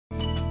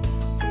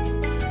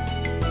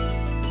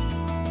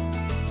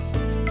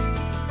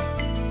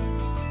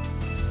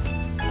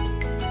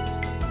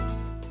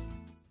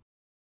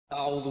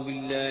اعوذ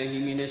باللہ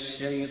من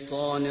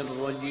الشیطان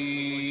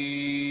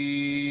الرجیم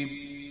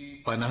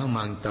پناہ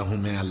مانگتا ہوں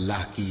میں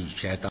اللہ کی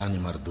شیطان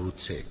مردود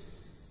سے۔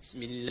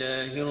 بسم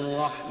اللہ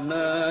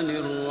الرحمن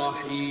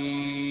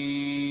الرحیم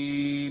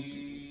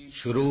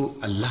شروع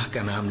اللہ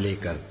کا نام لے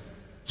کر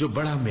جو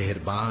بڑا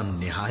مہربان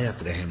نہایت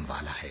رحم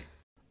والا ہے۔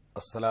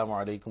 السلام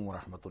علیکم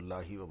ورحمۃ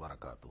اللہ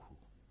وبرکاتہ۔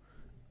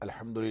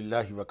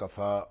 الحمدللہ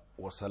وکفا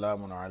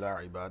وسلام علی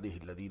عبادہ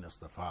الذین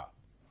اصطفیٰ۔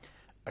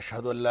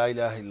 اشہد ان لا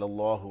الہ الا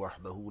اللہ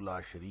وحدہ لا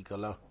شریک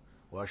لہ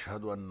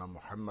واشہد ان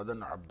محمدا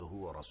عبدہ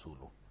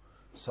ورسولہ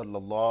صلی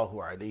اللہ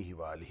علیہ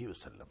وآلہ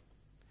وسلم۔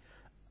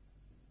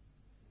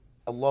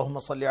 اللہم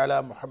صلی علی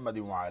محمد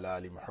وعلی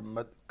آل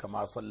محمد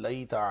کما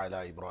صلیت علی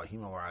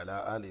ابراہیم وعلی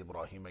آل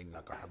ابراہیم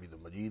انک حمید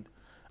مجید۔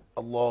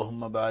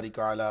 اللہم بارک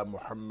علی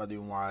محمد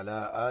وعلی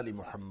آل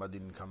محمد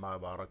کما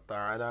بارکت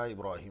علی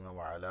ابراہیم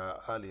وعلی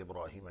آل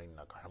ابراہیم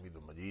انک حمید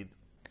مجید۔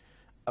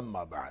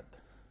 اما بعد،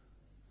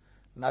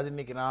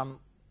 ناظرین کرام،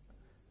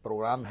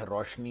 پروگرام ہے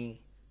روشنی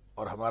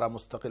اور ہمارا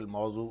مستقل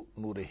موضوع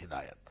نور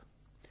ہدایت۔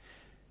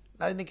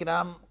 ناظرین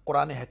کرام،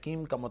 قرآن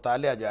حکیم کا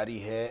مطالعہ جاری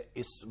ہے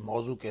اس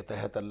موضوع کے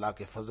تحت اللہ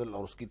کے فضل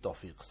اور اس کی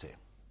توفیق سے،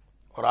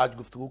 اور آج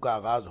گفتگو کا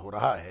آغاز ہو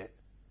رہا ہے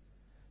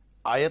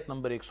آیت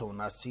نمبر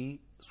 179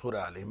 سورہ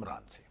آل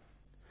عمران سے۔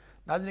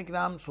 ناظرین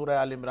کرام، سورہ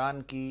آل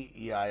عمران کی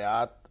یہ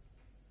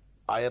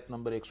آیت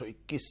نمبر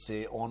 121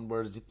 سے آن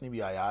ورڈ جتنی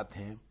بھی آیات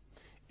ہیں،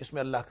 اس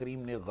میں اللہ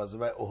کریم نے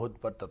غزوہ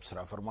احد پر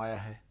تبصرہ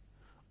فرمایا ہے،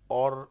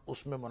 اور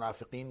اس میں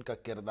منافقین کا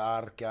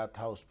کردار کیا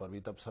تھا اس پر بھی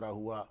تبصرہ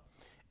ہوا۔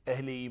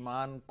 اہل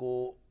ایمان کو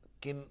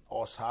کن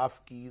اوصاف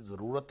کی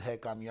ضرورت ہے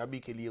کامیابی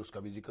کے لیے اس کا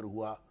بھی ذکر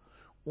ہوا،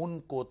 ان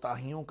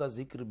کوتاہیوں کا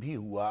ذکر بھی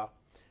ہوا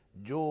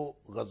جو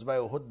غزوہ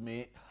احد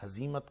میں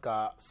ہزیمت کا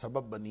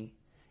سبب بنی۔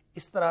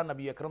 اس طرح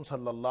نبی اکرم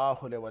صلی اللہ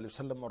علیہ وآلہ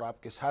وسلم اور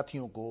آپ کے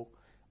ساتھیوں کو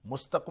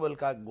مستقبل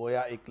کا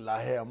گویا ایک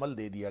لاہ عمل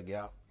دے دیا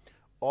گیا،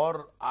 اور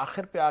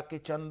آخر پہ آ کے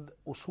چند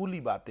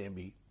اصولی باتیں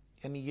بھی،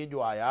 یعنی یہ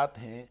جو آیات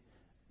ہیں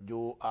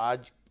جو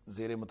آج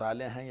زیر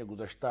مطالعہ ہیں یا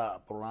گزشتہ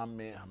پروگرام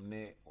میں ہم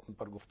نے ان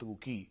پر گفتگو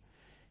کی،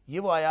 یہ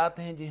وہ آیات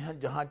ہیں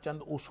جہاں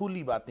چند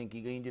اصولی باتیں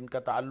کی گئیں جن کا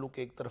تعلق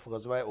ایک طرف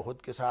غزوہ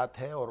احد کے ساتھ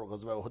ہے اور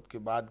غزوہ احد کے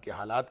بعد کے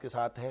حالات کے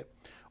ساتھ ہے،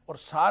 اور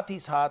ساتھ ہی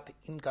ساتھ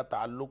ان کا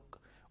تعلق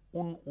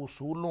ان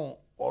اصولوں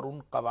اور ان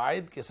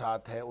قواعد کے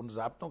ساتھ ہے، ان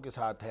ضابطوں کے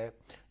ساتھ ہے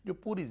جو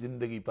پوری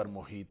زندگی پر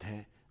محیط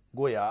ہیں۔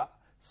 گویا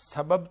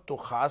سبب تو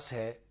خاص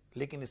ہے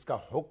لیکن اس کا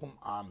حکم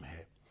عام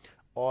ہے،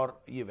 اور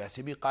یہ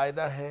ویسے بھی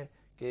قاعدہ ہے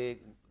کہ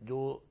جو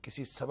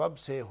کسی سبب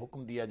سے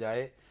حکم دیا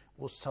جائے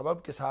وہ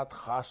سبب کے ساتھ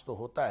خاص تو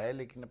ہوتا ہے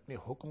لیکن اپنے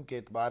حکم کے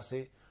اعتبار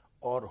سے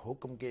اور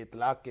حکم کے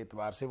اطلاق کے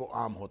اعتبار سے وہ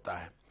عام ہوتا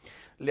ہے۔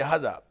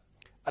 لہٰذا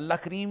اللہ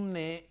کریم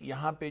نے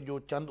یہاں پہ جو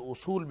چند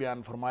اصول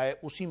بیان فرمائے،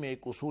 اسی میں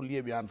ایک اصول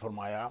یہ بیان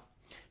فرمایا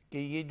کہ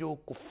یہ جو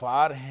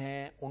کفار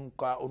ہیں ان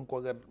کو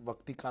اگر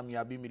وقتی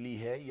کامیابی ملی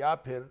ہے یا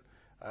پھر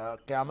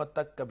قیامت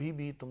تک کبھی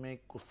بھی تمہیں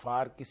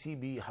کفار کسی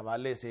بھی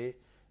حوالے سے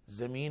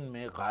زمین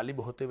میں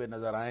غالب ہوتے ہوئے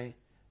نظر آئیں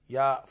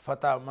یا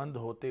فتح مند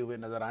ہوتے ہوئے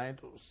نظر آئیں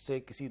تو اس سے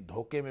کسی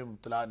دھوکے میں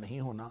مبتلا نہیں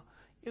ہونا۔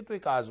 یہ تو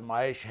ایک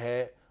آزمائش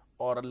ہے،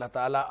 اور اللہ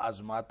تعالیٰ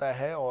آزماتا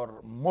ہے اور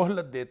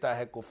مہلت دیتا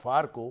ہے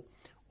کفار کو،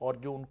 اور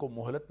جو ان کو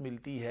مہلت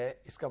ملتی ہے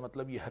اس کا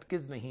مطلب یہ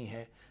ہرگز نہیں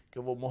ہے کہ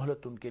وہ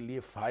مہلت ان کے لیے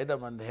فائدہ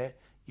مند ہے،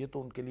 یہ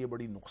تو ان کے لیے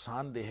بڑی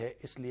نقصان دہ ہے،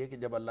 اس لیے کہ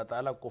جب اللہ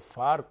تعالیٰ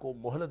کفار کو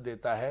مہلت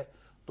دیتا ہے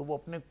تو وہ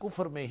اپنے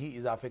کفر میں ہی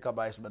اضافے کا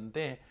باعث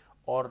بنتے ہیں،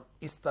 اور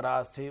اس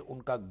طرح سے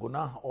ان کا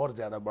گناہ اور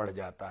زیادہ بڑھ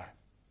جاتا ہے۔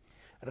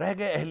 رہ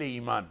گئے اہل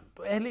ایمان،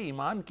 تو اہل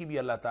ایمان کی بھی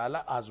اللہ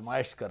تعالیٰ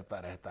آزمائش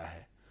کرتا رہتا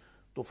ہے،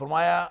 تو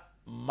فرمایا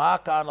ما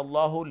کان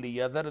اللہ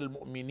لیذر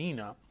المؤمنین،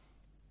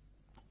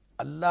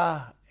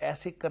 اللہ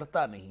ایسے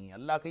کرتا نہیں،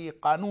 اللہ کا یہ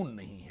قانون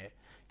نہیں ہے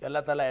کہ اللہ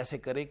تعالیٰ ایسے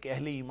کرے کہ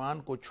اہل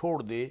ایمان کو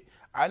چھوڑ دے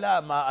علی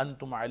ما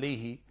انتم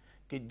علیہ،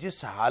 کہ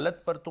جس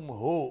حالت پر تم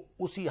ہو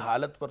اسی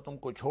حالت پر تم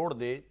کو چھوڑ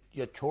دے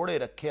یا چھوڑے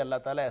رکھے، اللہ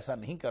تعالیٰ ایسا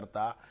نہیں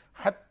کرتا۔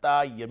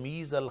 حتی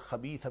یمیز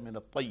الخبیث من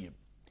الطیب،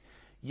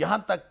 یہاں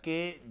تک کہ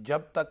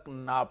جب تک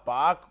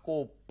ناپاک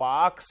کو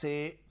پاک سے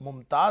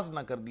ممتاز نہ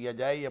کر دیا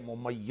جائے یا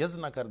ممیز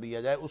نہ کر دیا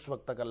جائے، اس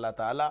وقت تک اللہ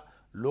تعالیٰ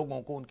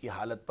لوگوں کو ان کی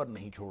حالت پر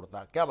نہیں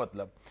چھوڑتا۔ کیا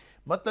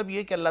مطلب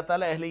یہ کہ اللہ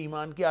تعالیٰ اہل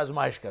ایمان کی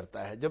آزمائش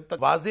کرتا ہے جب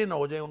تک واضح نہ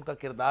ہو جائے، ان کا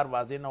کردار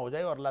واضح نہ ہو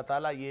جائے، اور اللہ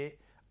تعالیٰ یہ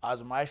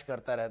آزمائش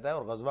کرتا رہتا ہے۔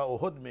 اور غزوہ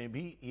احد میں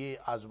بھی یہ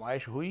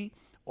آزمائش ہوئی،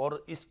 اور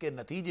اس کے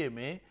نتیجے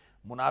میں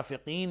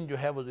منافقین جو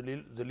ہے وہ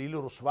ذلیل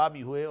و رسوا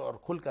بھی ہوئے اور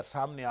کھل کر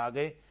سامنے آ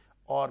گئے،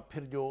 اور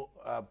پھر جو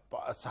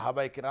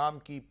صحابہ کرام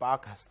کی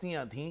پاک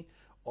ہستیاں تھیں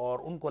اور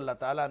ان کو اللہ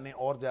تعالیٰ نے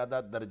اور زیادہ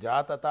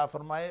درجات عطا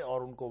فرمائے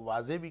اور ان کو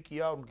واضح بھی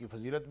کیا، ان کی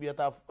فضیلت بھی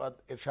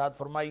ارشاد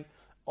فرمائی،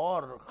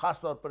 اور خاص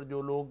طور پر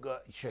جو لوگ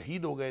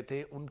شہید ہو گئے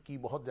تھے ان کی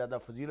بہت زیادہ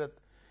فضیلت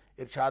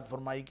ارشاد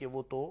فرمائی کہ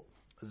وہ تو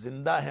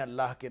زندہ ہیں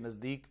اللہ کے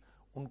نزدیک،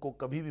 ان کو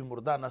کبھی بھی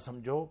مردہ نہ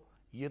سمجھو،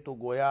 یہ تو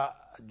گویا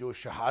جو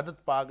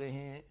شہادت پا گئے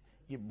ہیں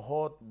یہ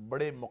بہت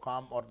بڑے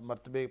مقام اور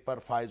مرتبے پر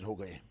فائز ہو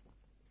گئے ہیں۔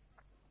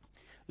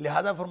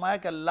 لہذا فرمایا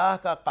کہ اللہ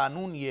کا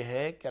قانون یہ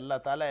ہے کہ اللہ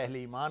تعالیٰ اہل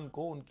ایمان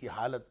کو ان کی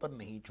حالت پر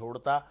نہیں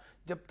چھوڑتا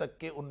جب تک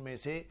کہ ان میں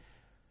سے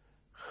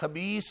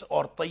خبیث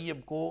اور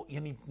طیب کو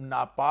یعنی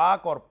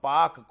ناپاک اور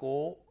پاک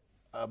کو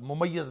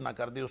ممیز نہ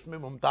کر دے، اس میں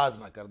ممتاز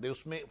نہ کر دے،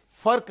 اس میں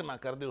فرق نہ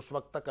کر دے، اس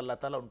وقت تک اللہ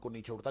تعالیٰ ان کو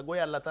نہیں چھوڑتا.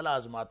 گویا اللہ تعالیٰ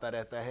آزماتا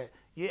رہتا ہے.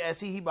 یہ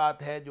ایسی ہی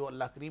بات ہے جو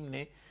اللہ کریم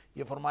نے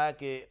یہ فرمایا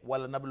کہ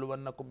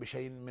وَلَنَبْلُوَنَّكُمْ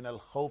بِشَيْءٍ مِّنَ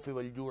الْخَوْفِ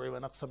وَالْجُوعِ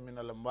وَنَقْصٍ مِّنَ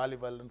الْأَمْوَالِ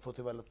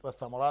وَالْأَنفُسِ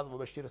وَالثَّمَرَاتِ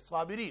وَبَشِّرِ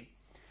الصَّابِرِينَ.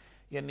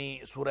 یعنی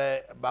سورہ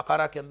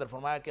بقرہ کے اندر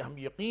فرمایا کہ ہم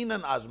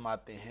یقیناً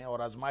آزماتے ہیں اور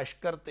آزمائش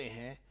کرتے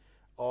ہیں.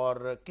 اور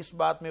کس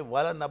بات میں؟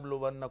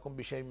 وَلَنَبْلُوَنَّكُمْ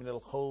بِشَيْءٍ مِّنَ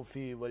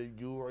الْخَوْفِ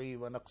وَالْجُوعِ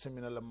وَنَقْصٍ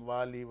مِّنَ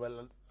الْأَمْوَالِ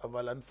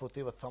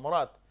وَالْأَنفُسِ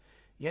وَالثَّمَرَاتِ.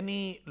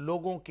 یعنی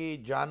لوگوں کے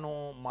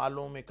جانوں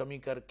مالوں میں کمی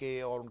کر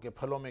کے اور ان کے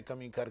پھلوں میں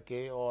کمی کر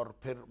کے اور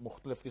پھر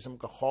مختلف قسم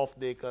کا خوف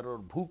دے کر اور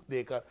بھوک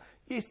دے کر،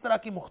 یہ اس طرح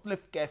کی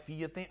مختلف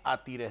کیفیتیں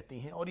آتی رہتی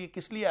ہیں. اور یہ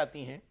کس لیے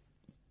آتی ہیں؟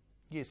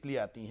 یہ اس لیے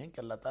آتی ہیں کہ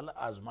اللہ تعالیٰ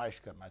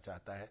آزمائش کرنا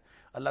چاہتا ہے،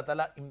 اللہ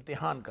تعالیٰ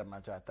امتحان کرنا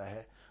چاہتا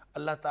ہے.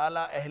 اللہ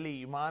تعالیٰ اہل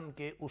ایمان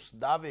کے اس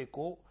دعوے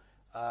کو،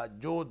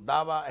 جو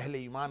دعویٰ اہل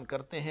ایمان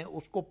کرتے ہیں،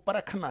 اس کو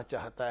پرکھنا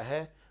چاہتا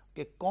ہے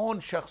کہ کون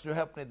شخص جو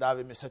ہے اپنے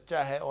دعوے میں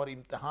سچا ہے. اور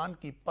امتحان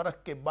کی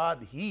پرکھ کے بعد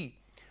ہی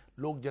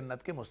لوگ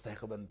جنت کے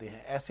مستحق بنتے ہیں.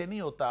 ایسے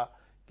نہیں ہوتا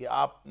کہ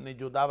آپ نے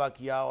جو دعویٰ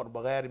کیا اور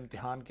بغیر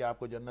امتحان کے آپ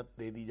کو جنت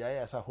دے دی جائے،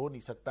 ایسا ہو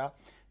نہیں سکتا.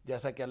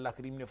 جیسا کہ اللہ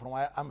کریم نے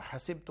فرمایا ام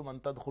حسبتم ان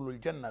تدخلوا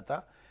الجنت،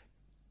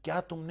 کیا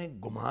تم نے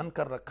گمان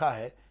کر رکھا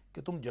ہے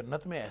کہ تم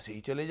جنت میں ایسے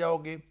ہی چلے جاؤ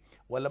گے؟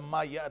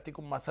 وَلَمَّا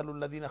يَأْتِكُمْ مَثَلُ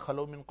الَّذِينَ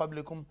خَلَوْا مِن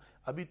قَبْلِكُمْ،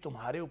 ابھی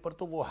تمہارے اوپر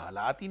تو وہ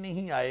حالات ہی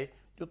نہیں آئے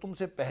جو تم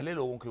سے پہلے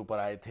لوگوں کے اوپر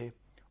آئے تھے.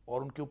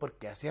 اور ان کے اوپر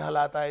کیسے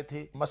حالات آئے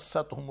تھے؟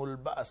 مَسَّتْهُمُ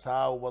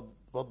الْبَأْسَاءُ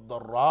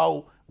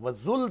وَالضَّرَّاءُ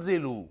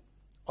وَزُلْزِلُوا.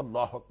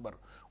 اللہ اکبر.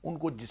 ان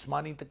کو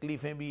جسمانی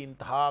تکلیفیں بھی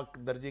انتہا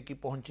درجے کی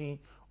پہنچیں،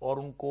 اور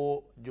ان کو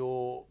جو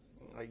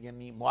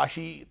یعنی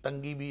معاشی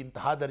تنگی بھی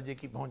انتہا درجے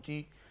کی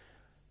پہنچی.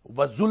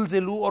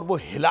 وَزُلْزِلُوا، اور وہ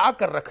ہلا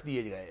کر رکھ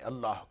دیے گئے.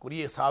 اللہ اکبر.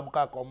 یہ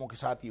سابقہ قوموں کے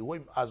ساتھ یہ ہوئی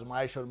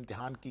آزمائش اور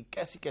امتحان کی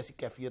کیسی کیسی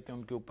کیفیتیں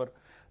ان کے اوپر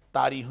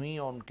طاری ہوئیں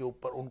اور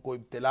ان کو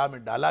ابتلا میں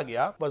ڈالا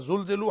گیا.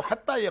 وَزُلْزِلُوا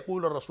حَتَّى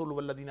يَقُولَ الرَّسُولُ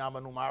وَالَّذِينَ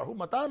آمَنُوا مَعَهُ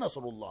مَتَىٰ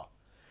نَصْرُ اللَّهِ.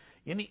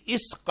 یعنی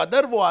اس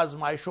قدر وہ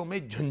آزمائشوں میں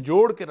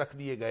جھنجھوڑ کے رکھ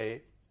دیے گئے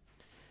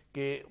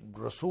کہ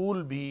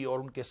رسول بھی اور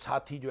ان کے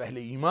ساتھی جو اہل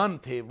ایمان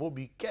تھے وہ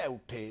بھی کہہ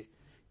اٹھے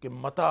کہ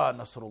مَتَىٰ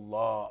نَصْرُ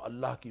اللَّهِ،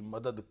 اللہ کی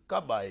مدد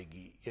کب آئے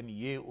گی. یعنی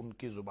یہ ان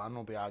کی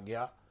زبانوں پہ آ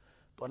گیا.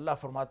 تو اللہ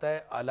فرماتا ہے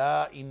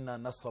الا ان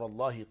نصر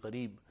اللہ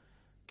قریب،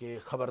 کہ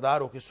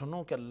خبردار ہو کہ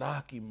سنو کہ اللہ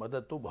کی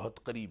مدد تو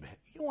بہت قریب ہے.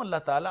 یوں اللہ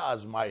تعالیٰ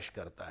آزمائش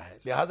کرتا ہے.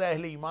 لہٰذا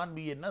اہل ایمان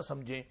بھی یہ نہ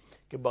سمجھیں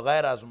کہ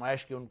بغیر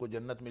آزمائش کے ان کو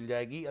جنت مل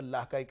جائے گی.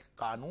 اللہ کا ایک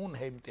قانون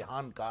ہے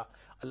امتحان کا،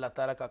 اللہ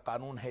تعالیٰ کا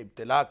قانون ہے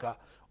ابتلا کا.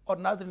 اور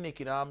ناظرین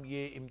کرام،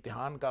 یہ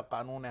امتحان کا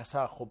قانون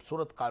ایسا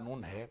خوبصورت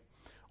قانون ہے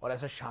اور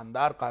ایسا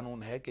شاندار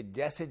قانون ہے کہ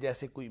جیسے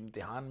جیسے کوئی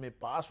امتحان میں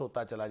پاس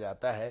ہوتا چلا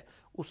جاتا ہے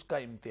اس کا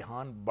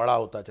امتحان بڑا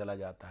ہوتا چلا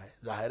جاتا ہے.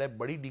 ظاہر ہے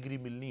بڑی ڈگری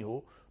ملنی ہو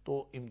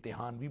تو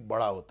امتحان بھی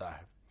بڑا ہوتا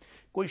ہے.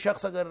 کوئی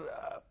شخص اگر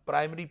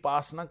پرائمری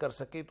پاس نہ کر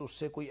سکے تو اس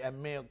سے کوئی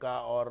ایم اے کا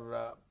اور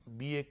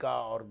بی اے کا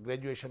اور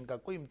گریجویشن کا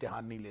کوئی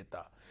امتحان نہیں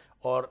لیتا.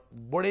 اور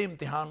بڑے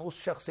امتحان اس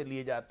شخص سے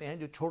لیے جاتے ہیں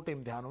جو چھوٹے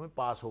امتحانوں میں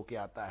پاس ہو کے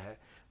آتا ہے.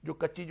 جو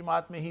کچی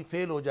جماعت میں ہی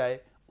فیل ہو جائے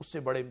اس سے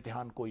بڑے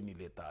امتحان کوئی نہیں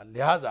لیتا.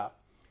 لہٰذا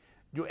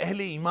جو اہل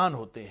ایمان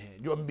ہوتے ہیں،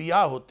 جو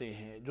انبیاء ہوتے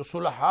ہیں، جو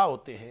صلحاء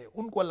ہوتے ہیں،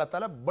 ان کو اللہ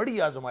تعالیٰ بڑی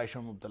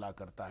آزمائشوں میں مبتلا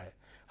کرتا ہے.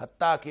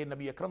 حتیٰ کہ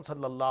نبی اکرم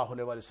صلی اللہ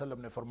علیہ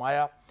وسلم نے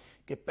فرمایا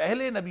کہ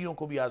پہلے نبیوں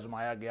کو بھی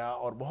آزمایا گیا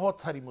اور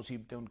بہت ساری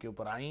مصیبتیں ان کے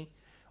اوپر آئیں،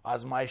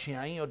 آزمائشیں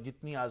آئیں، اور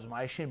جتنی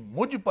آزمائشیں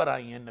مجھ پر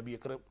آئی ہیں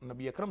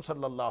نبی اکرم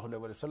صلی اللہ علیہ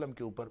وسلم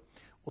کے اوپر،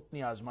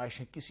 اتنی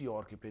آزمائشیں کسی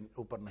اور کے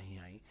اوپر نہیں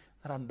آئیں.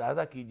 ذرا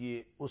اندازہ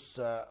کیجئے اس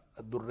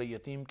در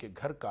یتیم کے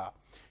گھر کا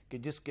کہ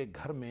جس کے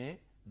گھر میں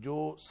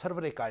جو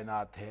سرور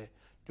کائنات ہے،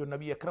 جو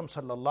نبی اکرم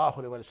صلی اللہ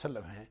علیہ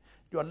وسلم ہیں،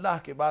 جو اللہ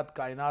کے بعد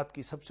کائنات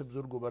کی سب سے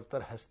بزرگ و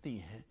برتر ہستی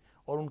ہیں،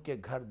 اور ان کے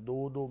گھر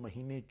 2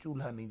 مہینے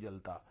چولہا نہیں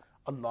جلتا.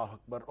 اللہ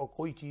اکبر. اور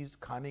کوئی چیز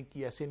کھانے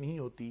کی ایسے نہیں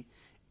ہوتی.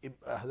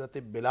 حضرت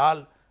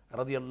بلال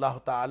رضی اللہ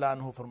تعالیٰ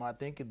عنہ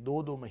فرماتے ہیں کہ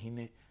 2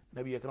 مہینے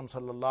نبی اکرم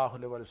صلی اللہ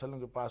علیہ وسلم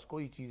کے پاس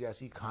کوئی چیز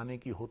ایسی کھانے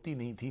کی ہوتی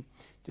نہیں تھی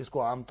جس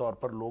کو عام طور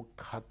پر لوگ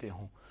کھاتے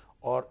ہوں.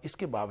 اور اس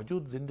کے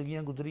باوجود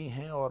زندگیاں گزری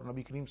ہیں، اور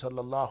نبی کریم صلی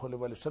اللہ علیہ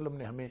وسلم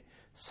نے ہمیں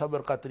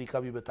صبر کا طریقہ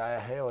بھی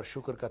بتایا ہے اور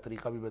شکر کا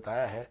طریقہ بھی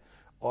بتایا ہے.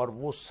 اور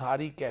وہ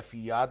ساری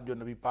کیفیات جو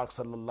نبی پاک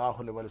صلی اللہ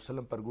علیہ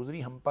وسلم پر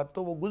گزری، ہم پر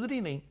تو وہ گزری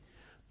نہیں.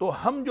 تو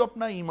ہم جو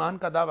اپنا ایمان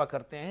کا دعویٰ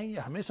کرتے ہیں، یہ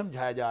ہمیں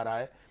سمجھایا جا رہا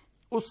ہے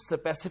اس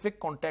اسپیسیفک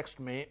کانٹیکسٹ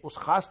میں، اس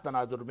خاص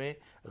تناظر میں.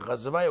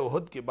 غزوہ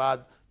احد کے بعد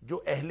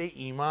جو اہل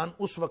ایمان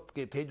اس وقت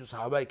کے تھے، جو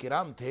صحابہ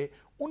کرام تھے،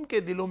 ان کے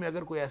دلوں میں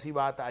اگر کوئی ایسی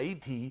بات آئی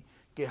تھی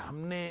کہ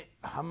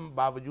ہم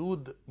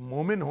باوجود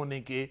مومن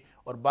ہونے کے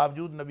اور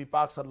باوجود نبی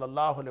پاک صلی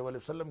اللہ علیہ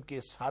وسلم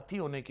کے ساتھی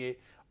ہونے کے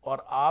اور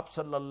آپ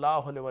صلی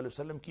اللہ علیہ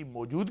وسلم کی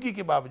موجودگی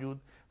کے باوجود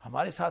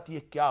ہمارے ساتھ یہ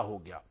کیا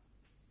ہو گیا،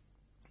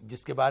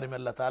 جس کے بارے میں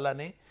اللہ تعالیٰ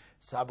نے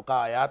سابقہ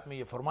آیات میں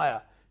یہ فرمایا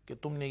کہ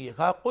تم نے یہ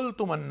کہا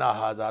قُلْتُمْ أَنَّا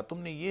هَذَا، تم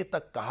نے یہ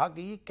تک کہا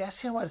کہ یہ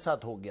کیسے ہمارے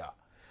ساتھ ہو گیا.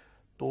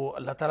 تو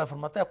اللہ تعالیٰ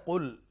فرماتا ہے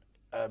قُل،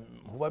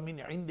 ہوا من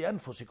عند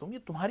انفسکم، یہ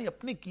تمہاری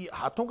اپنے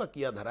ہاتھوں کا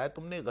کیا دھرا ہے،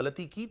 تم نے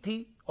غلطی کی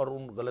تھی اور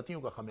ان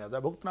غلطیوں کا خمیازہ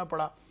بھگتنا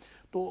پڑا۔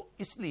 تو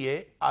اس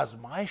لیے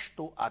آزمائش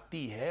تو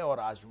آتی ہے، اور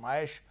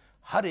آزمائش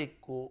ہر ایک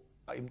کو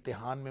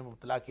امتحان میں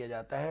مبتلا کیا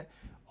جاتا ہے،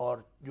 اور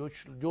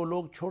جو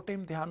لوگ چھوٹے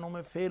امتحانوں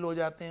میں فیل ہو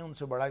جاتے ہیں ان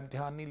سے بڑا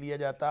امتحان نہیں لیا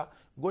جاتا،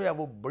 گویا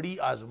وہ بڑی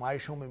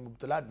آزمائشوں میں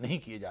مبتلا نہیں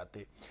کیے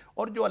جاتے۔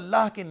 اور جو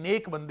اللہ کے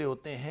نیک بندے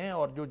ہوتے ہیں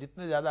اور جو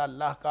جتنے زیادہ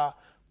اللہ کا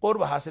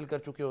قرب حاصل کر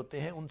چکے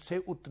ہوتے ہیں، ان سے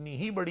اتنی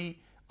ہی بڑی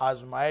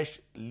آزمائش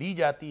لی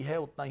جاتی ہے،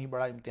 اتنا ہی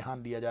بڑا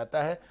امتحان لیا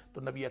جاتا ہے۔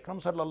 تو نبی اکرم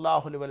صلی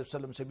اللہ علیہ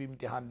وسلم سے بھی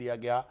امتحان لیا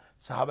گیا،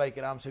 صحابہ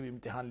کرام سے بھی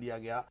امتحان لیا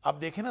گیا۔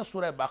 اب دیکھیں نا،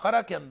 سورہ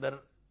بقرہ کے اندر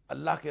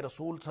اللہ کے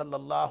رسول صلی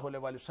اللہ علیہ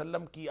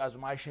وسلم کی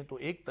آزمائشیں تو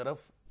ایک طرف،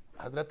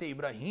 حضرت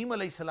ابراہیم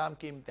علیہ السلام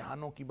کے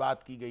امتحانوں کی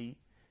بات کی گئی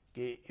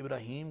کہ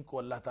ابراہیم کو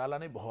اللہ تعالیٰ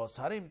نے بہت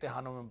سارے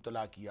امتحانوں میں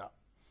مبتلا کیا۔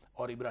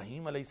 اور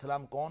ابراہیم علیہ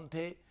السلام کون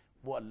تھے؟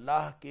 وہ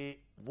اللہ کے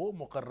وہ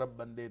مقرب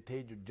بندے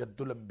تھے جو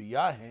جد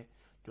الانبیاء ہیں،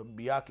 جو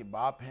انبیاء کے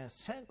باپ ہیں،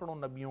 سینکڑوں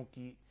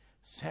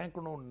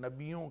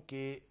نبیوں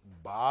کے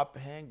باپ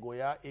ہیں۔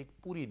 گویا ایک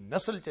پوری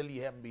نسل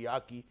چلی ہے انبیاء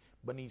کی،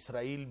 بنی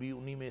اسرائیل بھی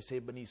انہی میں سے،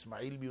 بنی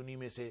اسماعیل بھی انہی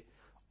میں سے،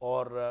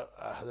 اور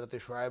حضرت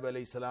شعیب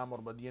علیہ السلام اور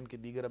مدین کے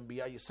دیگر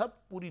انبیاء، یہ سب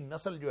پوری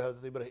نسل جو ہے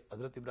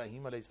حضرت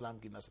ابراہیم علیہ السلام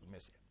کی نسل میں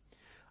سے۔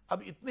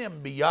 اب اتنے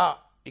انبیاء،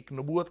 ایک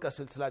نبوت کا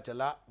سلسلہ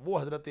چلا،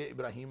 وہ حضرت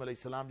ابراہیم علیہ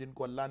السلام جن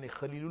کو اللہ نے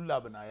خلیل اللہ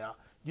بنایا،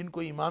 جن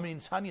کو امام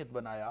انسانیت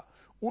بنایا،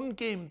 ان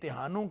کے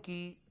امتحانوں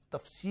کی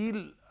تفصیل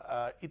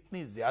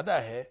اتنی زیادہ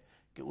ہے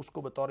کہ اس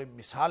کو بطور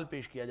مثال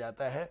پیش کیا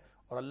جاتا ہے،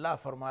 اور اللہ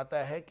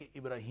فرماتا ہے کہ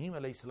ابراہیم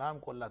علیہ السلام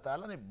کو اللہ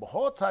تعالیٰ نے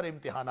بہت سارے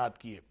امتحانات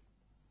کیے۔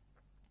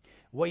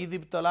 وَإِذِ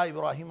ابْتَلَىٰ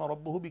إِبْرَاهِيمَ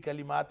رَبُّهُ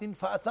بِكَلِمَاتٍ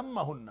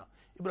فَأَتَمَّهُنَّ،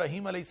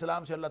 ابراہیم علیہ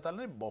السلام سے اللہ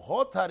تعالیٰ نے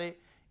بہت سارے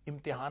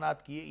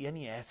امتحانات کیے،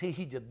 یعنی ایسے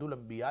ہی جد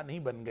الانبیاء نہیں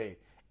بن گئے،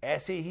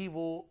 ایسے ہی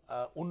وہ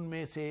ان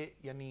میں سے،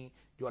 یعنی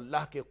جو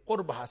اللہ کے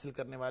قرب حاصل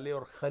کرنے والے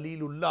اور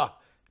خلیل اللہ،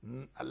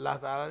 اللہ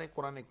تعالیٰ نے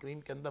قرآن کریم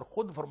کے اندر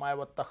خود فرمایا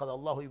وَاتَّخَذَ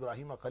اللَّهُ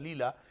إِبْرَاهِيمَ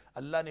خَلِيلًا،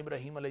 اللہ نے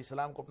ابراہیم علیہ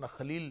السلام کو اپنا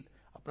خلیل،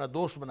 اپنا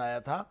دوست بنایا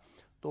تھا۔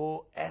 تو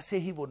ایسے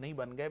ہی وہ نہیں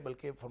بن گئے،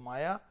 بلکہ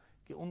فرمایا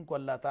کہ ان کو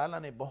اللہ تعالیٰ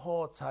نے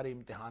بہت سارے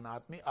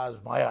امتحانات میں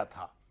آزمایا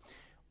تھا،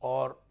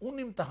 اور ان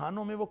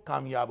امتحانوں میں وہ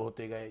کامیاب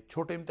ہوتے گئے۔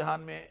 چھوٹے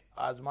امتحان میں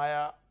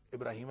آزمایا،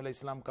 ابراہیم علیہ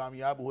السلام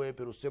کامیاب ہوئے،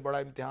 پھر اس سے بڑا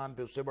امتحان،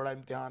 پھر اس سے بڑا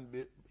امتحان،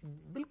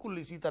 بالکل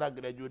اسی طرح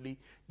گریجولی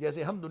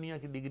جیسے ہم دنیا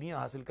کی ڈگریاں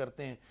حاصل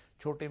کرتے ہیں،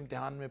 چھوٹے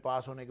امتحان میں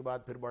پاس ہونے کے بعد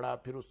پھر بڑا،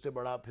 پھر اس سے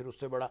بڑا، پھر اس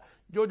سے بڑا،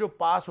 جو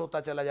پاس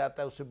ہوتا چلا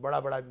جاتا ہے اس سے بڑا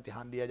بڑا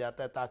امتحان لیا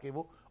جاتا ہے تاکہ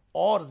وہ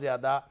اور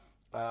زیادہ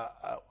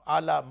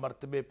اعلیٰ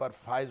مرتبے پر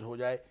فائز ہو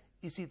جائے۔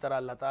 اسی طرح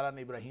اللہ تعالیٰ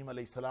نے ابراہیم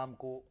علیہ السلام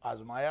کو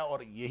آزمایا، اور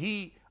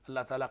یہی اللہ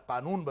تعالیٰ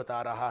قانون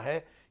بتا رہا ہے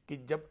کہ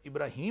جب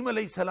ابراہیم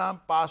علیہ السلام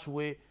پاس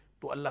ہوئے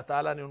تو اللہ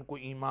تعالیٰ نے ان کو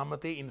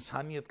امامت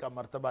انسانیت کا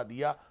مرتبہ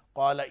دیا۔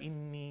 قال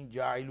انی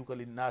جاعلک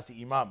للناس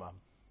اماما،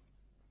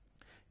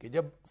 کہ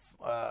جب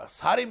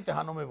سارے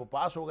امتحانوں میں وہ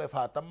پاس ہو گئے،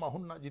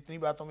 فاتمہن، جتنی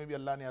باتوں میں بھی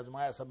اللہ نے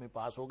آزمایا سب میں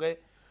پاس ہو گئے۔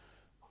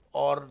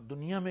 اور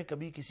دنیا میں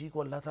کبھی کسی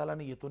کو اللہ تعالیٰ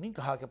نے یہ تو نہیں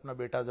کہا کہ اپنا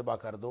بیٹا ذبح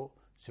کر دو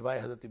سوائے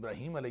حضرت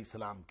ابراہیم علیہ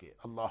السلام کے۔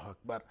 اللہ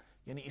اکبر،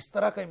 یعنی اس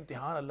طرح کا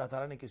امتحان اللہ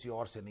تعالیٰ نے کسی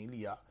اور سے نہیں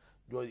لیا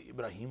جو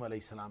ابراہیم علیہ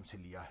السلام سے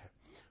لیا ہے۔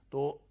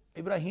 تو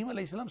ابراہیم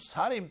علیہ السلام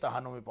سارے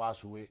امتحانوں میں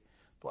پاس ہوئے،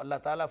 تو اللہ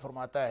تعالیٰ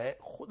فرماتا ہے،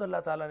 خود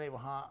اللہ تعالیٰ نے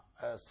وہاں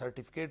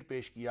سرٹیفکیٹ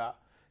پیش کیا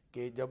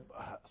کہ جب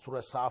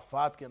سورہ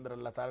صافات کے اندر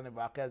اللہ تعالیٰ نے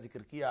واقعہ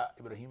ذکر کیا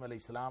ابراہیم علیہ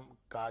السلام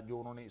کا، جو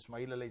انہوں نے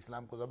اسماعیل علیہ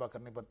السلام کو ذبح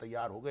کرنے پر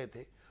تیار ہو گئے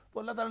تھے، تو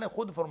اللہ تعالیٰ نے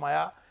خود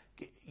فرمایا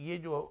کہ یہ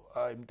جو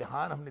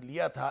امتحان ہم نے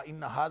لیا تھا،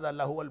 ان ھذا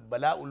لہو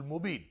البلاء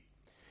المبین،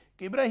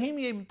 کہ ابراہیم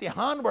یہ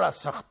امتحان بڑا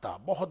سخت تھا،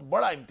 بہت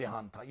بڑا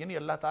امتحان تھا۔ یعنی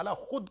اللہ تعالیٰ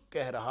خود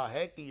کہہ رہا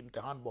ہے کہ یہ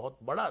امتحان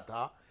بہت بڑا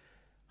تھا،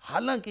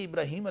 حالانکہ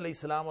ابراہیم علیہ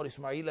السلام اور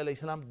اسماعیل علیہ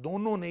السلام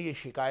دونوں نے یہ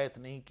شکایت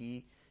نہیں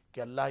کی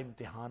کہ اللہ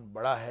امتحان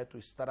بڑا ہے تو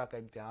اس طرح کا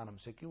امتحان ہم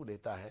سے کیوں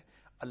لیتا ہے۔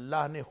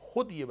 اللہ نے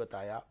خود یہ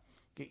بتایا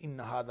کہ ان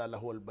ھذا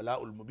لہو البلاء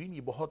المبین،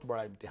 یہ بہت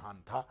بڑا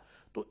امتحان تھا۔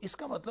 تو اس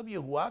کا مطلب یہ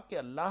ہوا کہ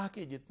اللہ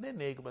کے جتنے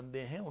نیک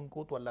بندے ہیں ان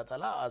کو تو اللہ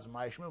تعالیٰ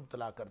آزمائش میں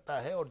مبتلا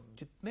کرتا ہے، اور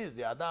جتنے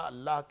زیادہ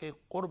اللہ کے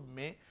قرب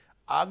میں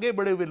آگے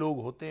بڑے ہوئے لوگ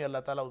ہوتے ہیں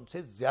اللہ تعالیٰ ان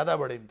سے زیادہ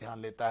بڑے امتحان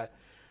لیتا ہے۔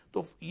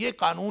 تو یہ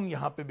قانون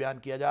یہاں پہ بیان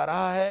کیا جا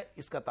رہا ہے،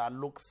 اس کا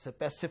تعلق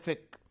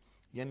اسپیسیفک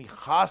یعنی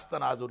خاص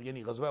تناظر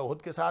یعنی غزوہ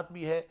احد کے ساتھ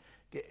بھی ہے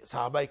کہ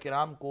صحابہ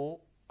کرام کو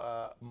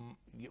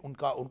ان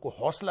کو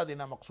حوصلہ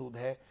دینا مقصود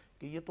ہے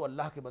کہ یہ تو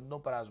اللہ کے بندوں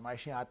پر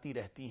آزمائشیں آتی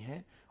رہتی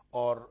ہیں،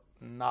 اور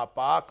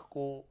ناپاک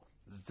کو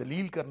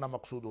ذلیل کرنا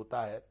مقصود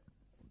ہوتا ہے،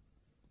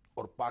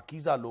 اور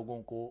پاکیزہ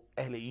لوگوں کو،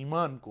 اہل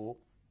ایمان کو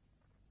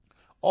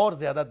اور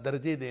زیادہ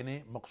درجے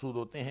دینے مقصود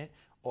ہوتے ہیں،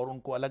 اور ان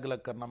کو الگ الگ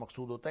کرنا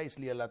مقصود ہوتا ہے۔ اس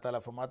لیے اللہ تعالیٰ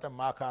فرماتا ہے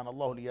ما کان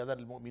اللہ لیذر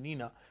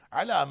المؤمنین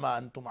علی ما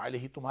انتم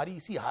علیہ، تمہاری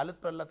اسی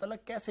حالت پر اللہ تعالیٰ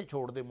کیسے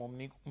چھوڑ دے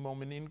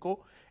مومنین کو،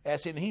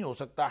 ایسے نہیں ہو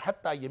سکتا،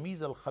 حتی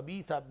یمیز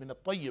الخبیث من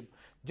الطیب،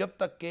 جب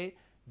تک کہ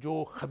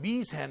جو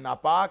خبیث ہیں،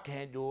 ناپاک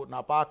ہیں، جو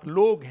ناپاک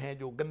لوگ ہیں،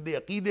 جو گندے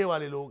عقیدے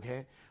والے لوگ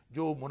ہیں،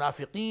 جو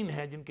منافقین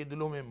ہیں، جن کے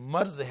دلوں میں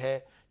مرض ہے،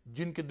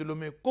 جن کے دلوں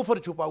میں کفر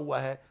چھپا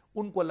ہوا ہے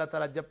ان کو اللہ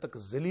تعالیٰ جب تک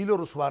ذلیل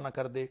و رسوا نہ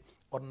کر دے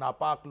اور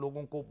ناپاک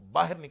لوگوں کو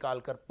باہر نکال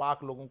کر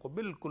پاک لوگوں کو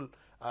بالکل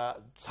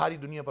ساری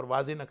دنیا پر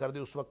واضح نہ کر دے،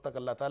 اس وقت تک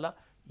اللہ تعالیٰ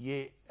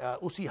یہ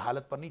اسی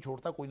حالت پر نہیں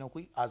چھوڑتا، کوئی نہ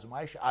کوئی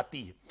آزمائش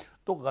آتی ہے۔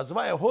 تو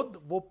غزوہ احد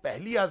وہ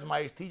پہلی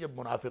آزمائش تھی جب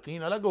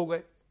منافقین الگ ہو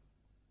گئے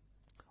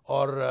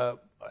اور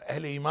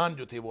اہل ایمان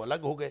جو تھے وہ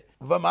الگ ہو گئے۔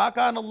 وَمَا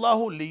كَانَ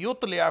اللَّهُ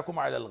لِيُطْلِعَكُمْ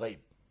عَلَى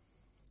الْغَيْبِ،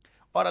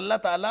 اور اللہ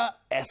تعالیٰ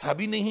ایسا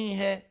بھی نہیں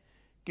ہے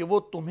کہ وہ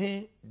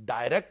تمہیں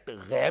ڈائریکٹ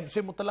غیب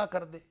سے مطلع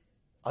کر دے۔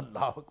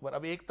 اللہ اکبر۔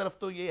 اب ایک طرف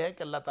تو یہ ہے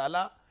کہ اللہ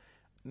تعالیٰ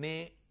نے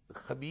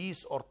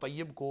خبیث اور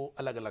طیب کو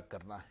الگ الگ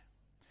کرنا ہے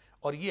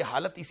اور یہ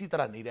حالت اسی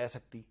طرح نہیں رہ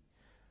سکتی۔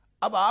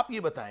 اب آپ یہ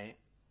بتائیں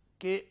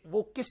کہ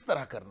وہ کس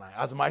طرح کرنا ہے؟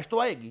 آزمائش تو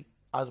آئے گی،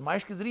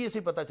 آزمائش کے ذریعے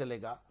سے پتہ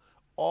چلے گا،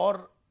 اور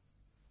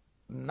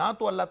نہ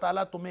تو اللہ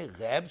تعالیٰ تمہیں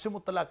غیب سے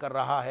مطلع کر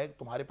رہا ہے،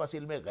 تمہارے پاس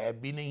علم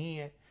غیب بھی نہیں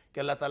ہے کہ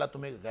اللہ تعالیٰ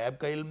تمہیں غیب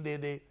کا علم دے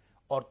دے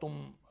اور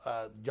تم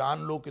جان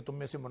لو کہ تم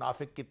میں سے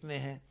منافق کتنے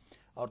ہیں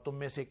اور تم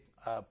میں سے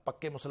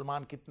پکے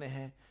مسلمان کتنے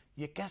ہیں،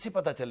 یہ کیسے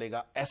پتہ چلے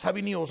گا؟ ایسا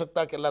بھی نہیں ہو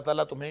سکتا کہ اللہ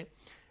تعالیٰ تمہیں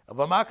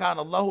وَمَا كَانَ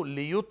اللَّهُ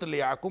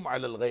لِيُطْلِعَكُمْ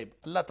عَلَى الْغَيْبِ،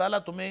 اللہ تعالیٰ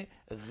تمہیں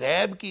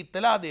غیب کی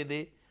اطلاع دے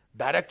دے،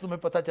 ڈائریکٹ تمہیں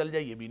پتہ چل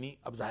جائے، یہ بھی نہیں۔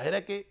 اب ظاہر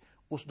ہے کہ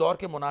اس دور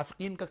کے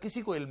منافقین کا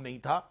کسی کو علم نہیں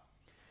تھا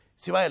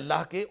سوائے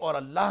اللہ کے، اور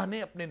اللہ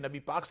نے اپنے نبی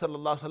پاک صلی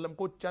اللہ علیہ وسلم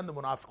کو چند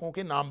منافقوں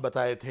کے نام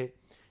بتائے تھے،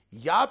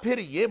 یا پھر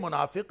یہ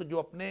منافق جو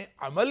اپنے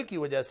عمل کی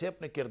وجہ سے،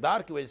 اپنے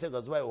کردار کی وجہ سے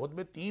غزوہ احد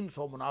میں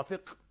 300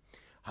 منافق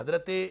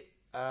حضرت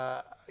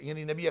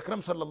یعنی نبی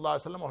اکرم صلی اللہ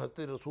علیہ وسلم اور حضرت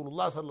رسول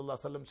اللہ صلی اللہ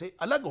علیہ وسلم سے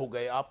الگ ہو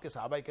گئے، آپ کے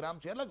صحابہ کرام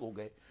سے الگ ہو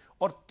گئے،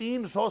 اور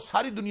 300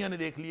 ساری دنیا نے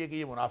دیکھ لیے کہ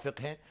یہ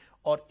منافق ہیں،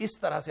 اور اس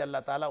طرح سے اللہ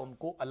تعالیٰ ان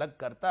کو الگ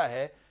کرتا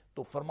ہے۔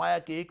 تو فرمایا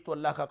کہ ایک تو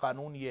اللہ کا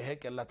قانون یہ ہے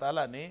کہ اللہ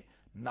تعالیٰ نے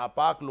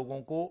ناپاک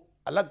لوگوں کو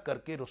الگ کر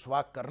کے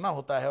رسوا کرنا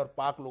ہوتا ہے اور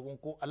پاک لوگوں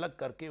کو الگ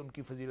کر کے ان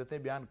کی فضیلتیں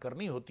بیان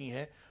کرنی ہوتی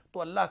ہیں۔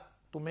 تو اللہ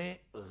تمہیں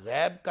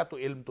غیب کا تو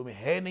علم تمہیں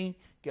ہے نہیں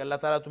کہ اللہ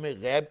تعالیٰ تمہیں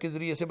غیب کے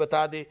ذریعے سے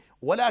بتا دے،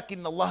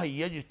 وَلَكِنَّ اللَّهَ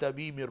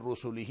يَجْتَبِي مِن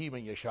رُّسُلِهِ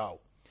مَن يَشَاءُ،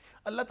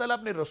 اللہ تعالیٰ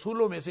اپنے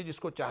رسولوں میں سے جس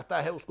کو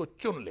چاہتا ہے اس کو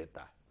چن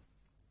لیتا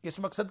ہے۔ اس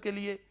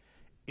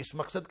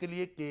مقصد کے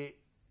لیے کہ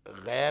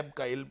غیب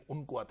کا علم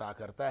ان کو عطا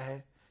کرتا ہے،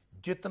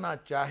 جتنا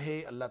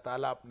چاہے اللہ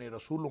تعالیٰ اپنے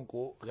رسولوں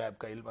کو غیب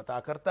کا علم عطا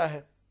کرتا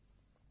ہے۔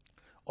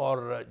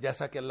 اور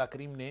جیسا کہ اللہ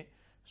کریم نے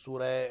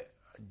سورہ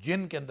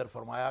جن کے اندر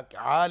فرمایا کہ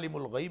عالم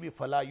الغیب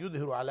فلا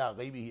یظہر علی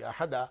غیبہ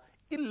احدا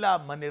الا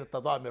من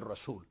ارتضی من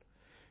رسول،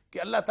 کہ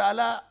اللہ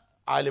تعالیٰ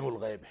عالم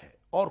الغیب ہے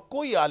اور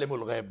کوئی عالم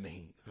الغیب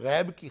نہیں،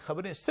 غیب کی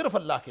خبریں صرف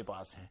اللہ کے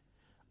پاس ہیں۔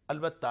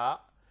 البتہ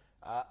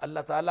اللہ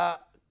تعالیٰ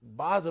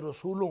بعض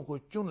رسولوں کو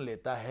چن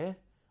لیتا ہے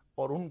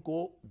اور ان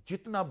کو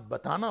جتنا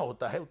بتانا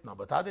ہوتا ہے اتنا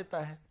بتا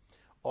دیتا ہے،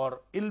 اور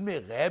علم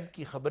غیب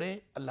کی خبریں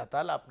اللہ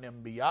تعالیٰ اپنے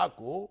انبیاء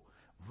کو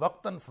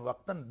وقتاً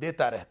فوقتاً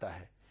دیتا رہتا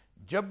ہے۔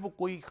 جب وہ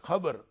کوئی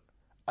خبر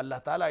اللہ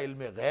تعالیٰ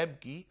علم غیب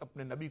کی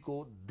اپنے نبی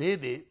کو دے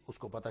دے اس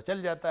کو پتہ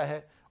چل جاتا ہے،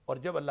 اور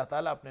جب اللہ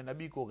تعالیٰ اپنے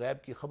نبی کو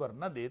غیب کی خبر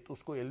نہ دے تو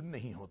اس کو علم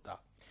نہیں ہوتا۔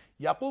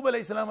 یعقوب علیہ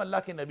السلام اللہ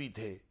کے نبی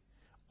تھے،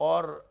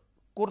 اور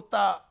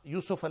کرتا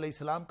یوسف علیہ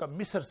السلام کا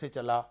مصر سے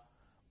چلا،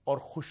 اور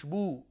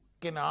خوشبو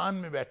کنعان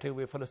میں بیٹھے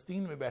ہوئے،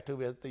 فلسطین میں بیٹھے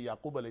ہوئے حضرت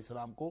یعقوب علیہ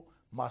السلام کو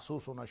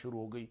محسوس ہونا شروع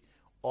ہو گئی،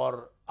 اور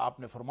آپ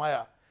نے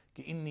فرمایا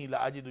کہ انی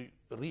لاجد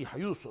ریح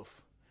یوسف،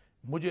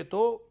 مجھے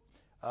تو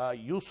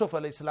یوسف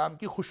علیہ السلام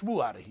کی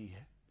خوشبو آ رہی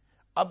ہے۔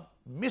 اب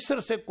مصر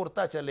سے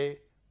کرتا چلے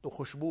تو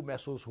خوشبو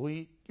محسوس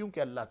ہوئی، کیونکہ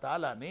اللہ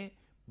تعالیٰ نے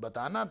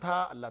بتانا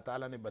تھا، اللہ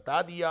تعالیٰ نے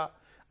بتا دیا۔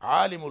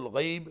 عالم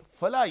الغیب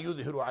فلا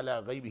یظہر علی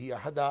غیبہ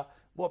احدا،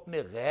 وہ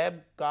اپنے غیب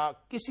کا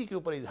کسی کے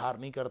اوپر اظہار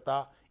نہیں کرتا،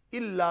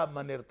 الا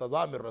من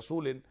ارتضی من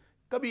رسول،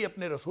 کبھی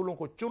اپنے رسولوں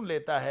کو چن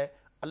لیتا ہے۔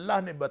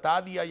 اللہ نے بتا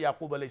دیا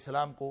یعقوب علیہ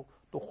السلام کو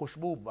تو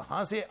خوشبو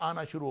وہاں سے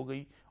آنا شروع ہو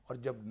گئی، اور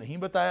جب نہیں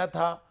بتایا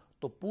تھا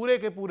تو پورے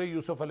کے پورے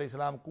یوسف علیہ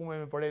السلام کنویں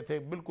میں پڑے تھے،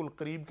 بالکل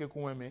قریب کے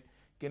کنویں میں،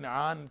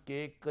 کنعان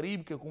کے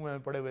قریب کے کنویں میں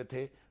پڑے ہوئے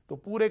تھے، تو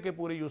پورے کے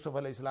پورے یوسف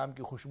علیہ السلام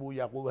کی خوشبو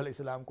یعقوب علیہ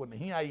السلام کو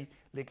نہیں آئی،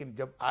 لیکن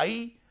جب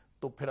آئی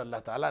تو پھر اللہ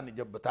تعالیٰ نے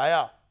جب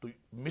بتایا تو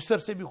مصر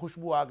سے بھی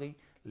خوشبو آ گئی۔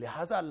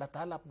 لہٰذا اللہ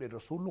تعالیٰ اپنے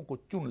رسولوں کو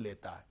چن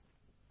لیتا ہے،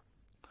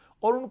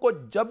 اور ان کو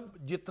جب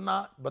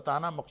جتنا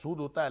بتانا مقصود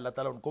ہوتا ہے اللہ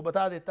تعالیٰ ان کو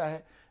بتا دیتا ہے۔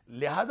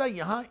 لہٰذا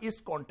یہاں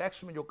اس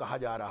کانٹیکسٹ میں جو کہا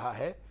جا رہا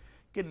ہے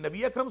کہ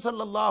نبی اکرم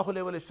صلی اللہ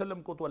علیہ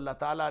وسلم کو تو اللہ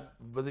تعالیٰ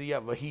بذریعہ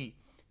وحی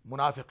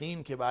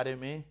منافقین کے بارے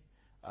میں،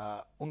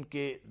 ان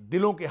کے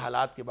دلوں کے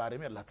حالات کے بارے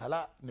میں اللہ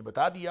تعالیٰ نے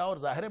بتا دیا، اور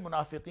ظاہر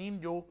منافقین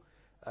جو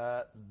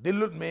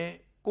دل میں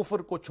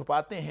کفر کو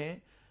چھپاتے ہیں،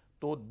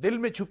 تو دل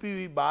میں چھپی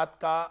ہوئی بات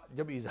کا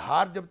جب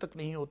اظہار جب تک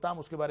نہیں ہوتا ہم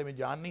اس کے بارے میں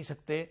جان نہیں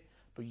سکتے،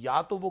 تو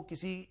یا تو وہ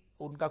کسی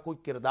ان کا کوئی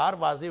کردار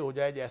واضح ہو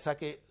جائے جیسا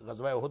کہ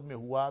غزوہ احد میں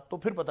ہوا، تو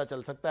پھر پتہ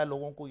چل سکتا ہے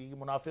لوگوں کو یہ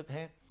منافق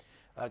ہیں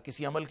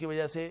کسی عمل کی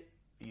وجہ سے،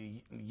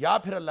 یا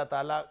پھر اللہ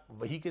تعالیٰ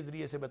وحی کے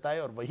ذریعے سے بتائے،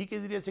 اور وحی کے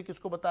ذریعے سے کس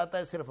کو بتاتا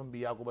ہے؟ صرف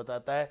انبیاء کو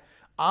بتاتا ہے،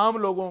 عام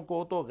لوگوں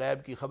کو تو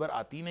غیب کی خبر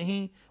آتی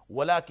نہیں۔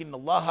 وَلَكِنَّ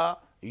اللَّهَ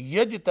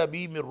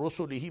يَجْتَبِي مِن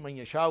رُّسُلِهِ مَن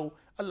يَشَاءُ،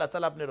 اللہ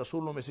تعالیٰ اپنے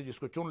رسولوں میں سے جس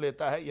کو چن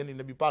لیتا ہے، یعنی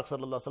نبی پاک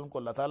صلی اللہ علیہ وسلم کو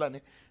اللہ تعالیٰ نے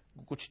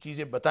کچھ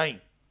چیزیں بتائیں۔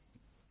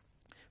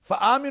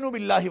 فآمنوا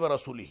باللہ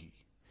ورسولہ،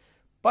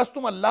 پس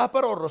تم اللہ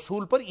پر اور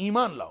رسول پر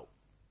ایمان لاؤ،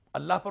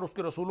 اللہ پر اس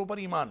کے رسولوں پر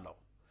ایمان لاؤ۔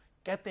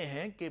 کہتے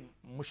ہیں کہ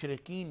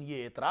مشرکین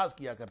یہ اعتراض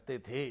کیا کرتے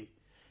تھے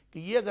کہ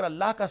یہ اگر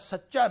اللہ کا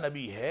سچا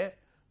نبی ہے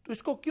تو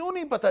اس کو کیوں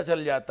نہیں پتہ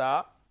چل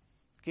جاتا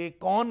کہ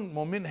کون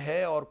مومن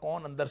ہے اور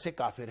کون اندر سے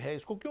کافر ہے،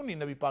 اس کو کیوں نہیں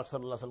نبی پاک صلی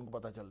اللہ علیہ وسلم کو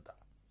پتہ چلتا؟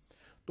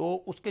 تو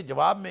اس کے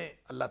جواب میں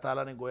اللہ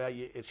تعالیٰ نے گویا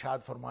یہ ارشاد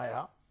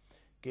فرمایا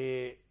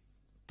کہ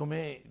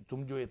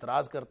تم جو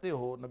اعتراض کرتے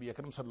ہو نبی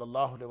اکرم صلی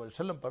اللہ علیہ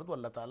وسلم پر، تو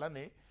اللہ تعالیٰ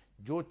نے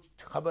جو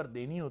خبر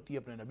دینی ہوتی ہے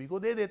اپنے نبی کو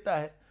دے دیتا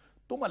ہے۔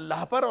 تم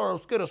اللہ پر اور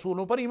اس کے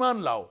رسولوں پر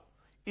ایمان لاؤ،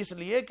 اس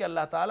لیے کہ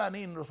اللہ تعالیٰ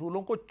نے ان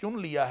رسولوں کو چن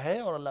لیا ہے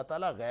اور اللہ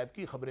تعالیٰ غیب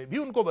کی خبریں بھی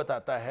ان کو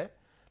بتاتا ہے،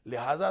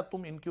 لہٰذا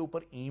تم ان کے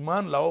اوپر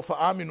ایمان لاؤ۔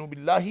 فآمنوا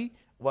باللہ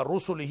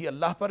ورسلہ،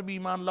 اللہ پر بھی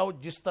ایمان لاؤ،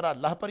 جس طرح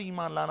اللہ پر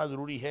ایمان لانا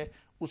ضروری ہے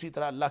اسی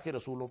طرح اللہ کے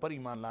رسولوں پر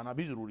ایمان لانا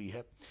بھی ضروری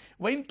ہے۔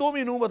 وَإِن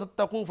تُؤْمِنُوا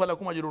وَتَتَّقُوا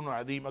فَلَكُمْ أَجْرٌ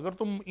عَظِيمٌ، اگر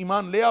تم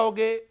ایمان لے آؤ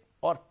گے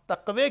اور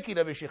تقوی کی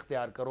روش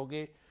اختیار کرو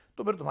گے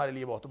تو پھر تمہارے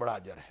لیے بہت بڑا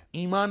اجر ہے۔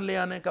 ایمان لے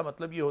آنے کا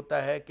مطلب یہ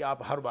ہوتا ہے کہ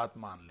آپ ہر بات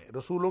مان لیں،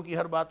 رسولوں کی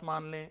ہر بات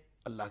مان لیں،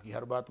 اللہ کی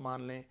ہر بات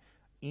مان لیں۔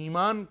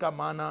 ایمان کا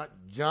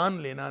معنی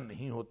جان لینا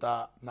نہیں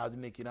ہوتا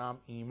ناظرین کرام،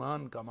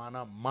 ایمان کا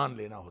معنی مان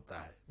لینا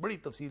ہوتا ہے۔ بڑی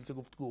تفصیل سے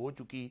گفتگو ہو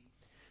چکی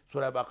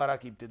سورہ بقرہ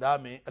کی ابتدا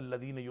میں،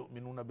 الذین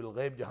یؤمنون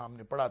بالغیب، جہاں ہم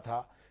نے پڑھا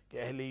تھا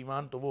کہ اہل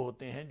ایمان تو وہ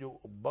ہوتے ہیں جو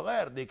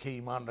بغیر دیکھے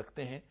ایمان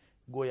رکھتے ہیں۔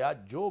 گویا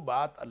جو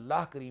بات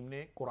اللہ کریم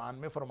نے قرآن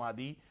میں فرما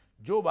دی،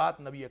 جو بات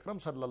نبی اکرم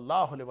صلی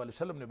اللہ علیہ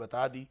وسلم نے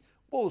بتا دی،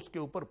 وہ اس کے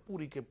اوپر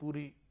پوری کے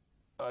پوری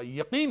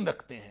یقین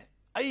رکھتے ہیں،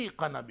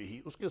 ایقن بہ،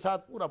 اس کے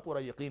ساتھ پورا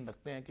یقین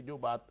رکھتے ہیں کہ جو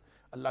بات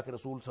اللہ کے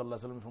رسول صلی اللہ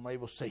علیہ وسلم نے فرمائی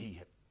وہ صحیح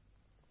ہے۔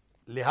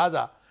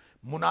 لہٰذا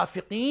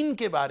منافقین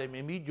کے بارے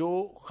میں بھی جو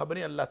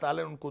خبریں اللہ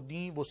تعالیٰ نے ان کو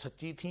دیں وہ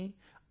سچی تھیں۔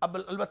 اب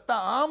البتہ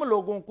عام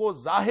لوگوں کو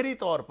ظاہری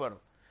طور پر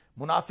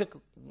منافق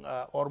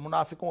اور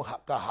منافقوں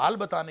کا حال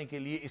بتانے کے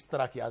لیے اس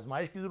طرح کی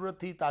آزمائش کی ضرورت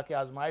تھی، تاکہ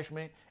آزمائش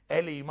میں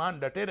اہل ایمان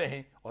ڈٹے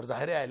رہیں، اور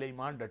ظاہر اہل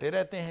ایمان ڈٹے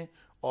رہتے ہیں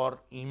اور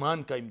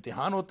ایمان کا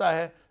امتحان ہوتا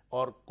ہے،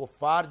 اور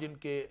کفار جن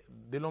کے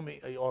دلوں میں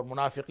اور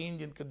منافقین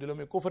جن کے دلوں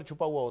میں کفر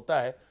چھپا ہوا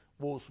ہوتا ہے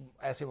وہ اس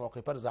ایسے موقع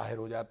پر ظاہر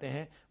ہو جاتے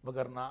ہیں،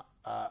 وگرنہ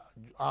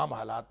عام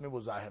حالات میں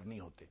وہ ظاہر نہیں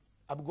ہوتے۔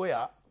 اب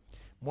گویا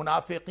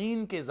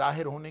منافقین کے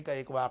ظاہر ہونے کا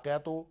ایک واقعہ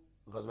تو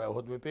غزوہ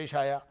احد میں پیش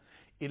آیا،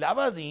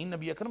 علاوہ ازیں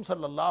نبی اکرم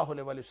صلی اللہ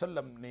علیہ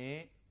وسلم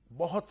نے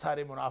بہت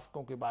سارے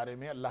منافقوں کے بارے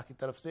میں اللہ کی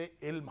طرف سے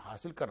علم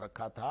حاصل کر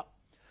رکھا تھا،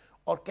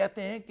 اور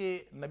کہتے ہیں کہ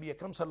نبی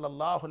اکرم صلی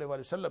اللہ علیہ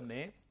وسلم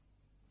نے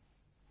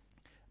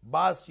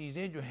بعض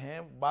چیزیں جو ہیں،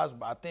 بعض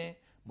باتیں،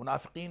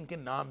 منافقین کے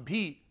نام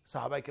بھی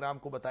صحابہ کرام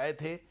کو بتائے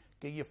تھے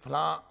کہ یہ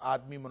فلاں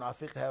آدمی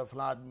منافق ہے اور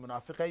فلاں آدمی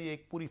منافق ہے، یہ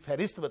ایک پوری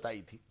فہرست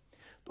بتائی تھی۔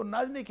 تو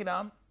ناظرین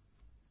کرام،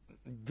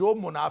 جو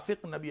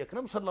منافق نبی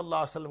اکرم صلی اللہ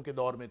علیہ وسلم کے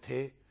دور میں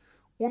تھے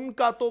ان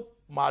کا تو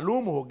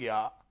معلوم ہو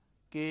گیا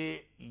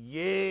کہ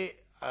یہ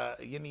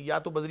یعنی یا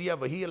تو بذریعہ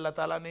وحی اللہ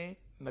تعالیٰ نے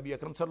نبی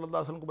اکرم صلی اللہ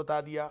علیہ وسلم کو بتا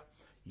دیا،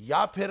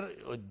 یا پھر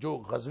جو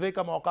غزوے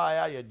کا موقع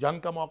آیا یا جنگ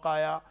کا موقع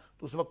آیا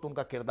تو اس وقت ان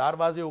کا کردار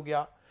واضح ہو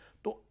گیا۔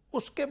 تو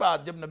اس کے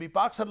بعد جب نبی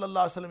پاک صلی اللہ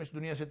علیہ وسلم اس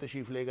دنیا سے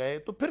تشریف لے گئے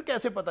تو پھر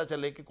کیسے پتہ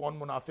چلے کہ کون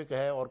منافق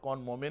ہے اور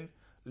کون مومن؟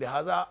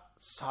 لہٰذا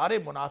سارے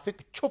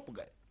منافق چھپ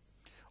گئے،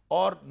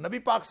 اور نبی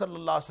پاک صلی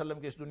اللہ علیہ وسلم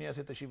کے اس دنیا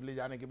سے تشریف لے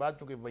جانے کے بعد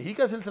چونکہ وحی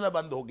کا سلسلہ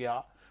بند ہو گیا،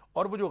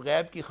 اور وہ جو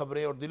غیب کی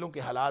خبریں اور دلوں کے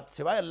حالات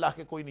سوائے اللہ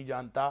کے کوئی نہیں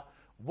جانتا،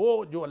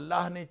 وہ جو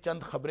اللہ نے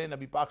چند خبریں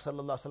نبی پاک صلی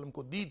اللہ علیہ وسلم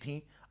کو دی تھیں،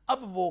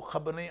 اب وہ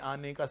خبریں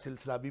آنے کا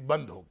سلسلہ بھی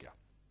بند ہو گیا۔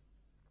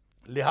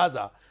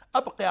 لہٰذا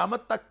اب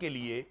قیامت تک کے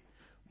لیے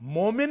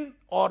مومن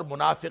اور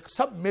منافق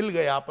سب مل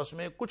گئے آپس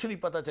میں، کچھ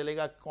نہیں پتہ چلے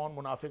گا کون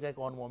منافق ہے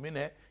کون مومن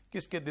ہے،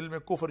 کس کے دل میں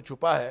کفر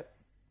چھپا ہے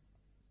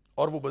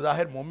اور وہ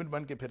بظاہر مومن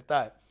بن کے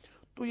پھرتا ہے۔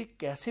 تو یہ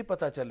کیسے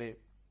پتہ چلے؟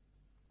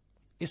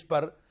 اس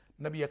پر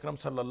نبی اکرم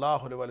صلی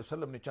اللہ علیہ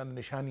وسلم نے چند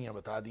نشانیاں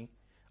بتا دیں۔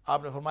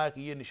 آپ نے فرمایا کہ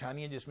یہ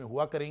نشانیاں جس میں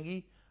ہوا کریں گی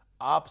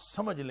آپ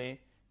سمجھ لیں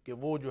کہ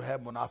وہ جو ہے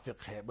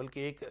منافق ہے، بلکہ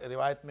ایک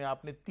روایت میں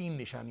آپ نے 3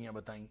 نشانیاں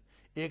بتائیں،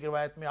 ایک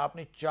روایت میں آپ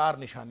نے 4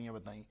 نشانیاں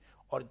بتائیں،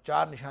 اور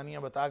 4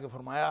 نشانیاں بتا کے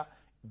فرمایا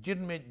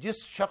جن میں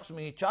جس شخص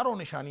میں یہ چاروں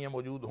نشانیاں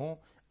موجود ہوں،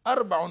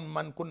 4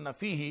 من کن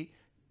فیہ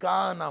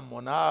کان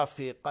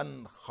منافقا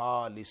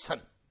خالصا،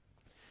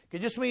 کہ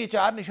جس میں یہ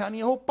 4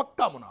 نشانیاں ہوں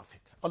پکا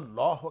منافق ہے۔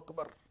 اللہ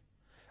اکبر!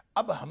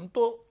 اب ہم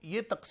تو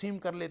یہ تقسیم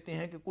کر لیتے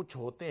ہیں کہ کچھ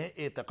ہوتے ہیں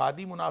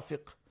اعتقادی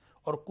منافق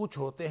اور کچھ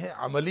ہوتے ہیں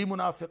عملی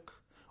منافق،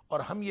 اور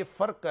ہم یہ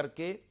فرق کر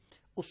کے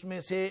اس میں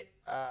سے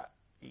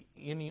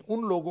یعنی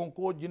ان لوگوں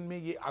کو جن میں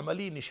یہ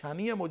عملی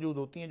نشانیاں موجود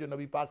ہوتی ہیں جو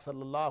نبی پاک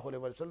صلی اللہ علیہ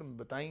وسلم نے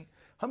بتائیں،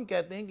 ہم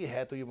کہتے ہیں کہ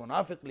ہے تو یہ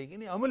منافق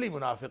لیکن یہ عملی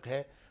منافق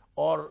ہے،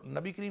 اور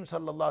نبی کریم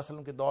صلی اللہ علیہ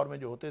وسلم کے دور میں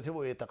جو ہوتے تھے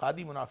وہ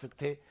اعتقادی منافق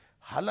تھے۔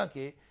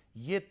 حالانکہ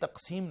یہ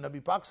تقسیم نبی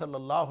پاک صلی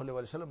اللہ علیہ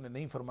وسلم نے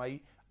نہیں فرمائی،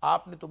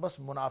 آپ نے تو بس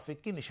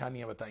منافق کی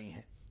نشانیاں بتائی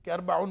ہیں کہ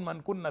 4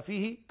 من کن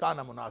فیہ کان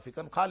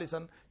منافقا خالصا،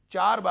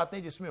 4 باتیں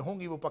جس میں ہوں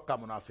گی وہ پکا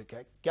منافق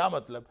ہے۔ کیا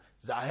مطلب؟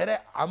 ظاہر ہے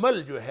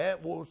عمل جو ہے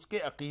وہ اس کے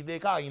عقیدے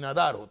کا آئینہ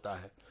دار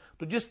ہوتا ہے،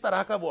 تو جس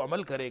طرح کا وہ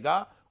عمل کرے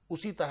گا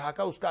اسی طرح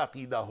کا اس کا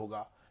عقیدہ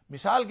ہوگا۔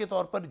 مثال کے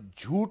طور پر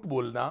جھوٹ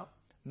بولنا،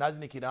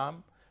 ناظرین کرام،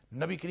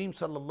 نبی کریم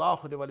صلی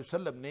اللہ علیہ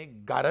وسلم نے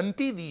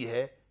گارنٹی دی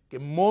ہے کہ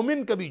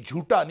مومن کبھی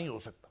جھوٹا نہیں ہو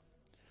سکتا.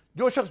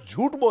 جو شخص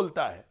جھوٹ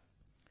بولتا ہے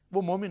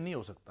وہ مومن نہیں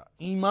ہو سکتا.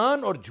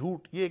 ایمان اور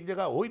جھوٹ یہ ایک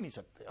جگہ ہو ہی نہیں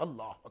سکتے.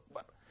 اللہ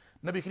اکبر.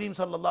 نبی کریم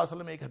صلی اللہ علیہ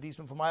وسلم نے ایک حدیث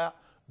میں فرمایا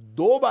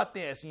دو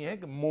باتیں ایسی ہیں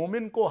کہ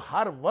مومن کو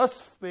ہر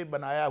وصف پہ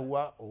بنایا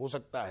ہوا ہو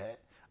سکتا ہے.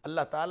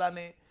 اللہ تعالیٰ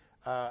نے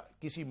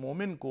کسی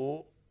مومن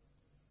کو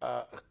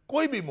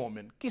کوئی بھی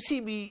مومن کسی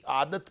بھی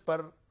عادت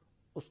پر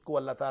اس کو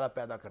اللہ تعالیٰ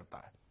پیدا کرتا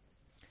ہے.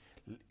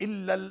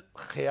 الا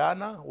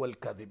الخیانہ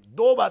والکذب.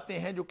 دو باتیں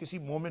ہیں جو کسی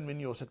مومن میں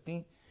نہیں ہو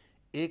سکتی.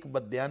 ایک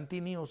بددیانتی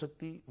نہیں ہو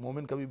سکتی,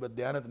 مومن کبھی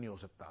بددیانت نہیں ہو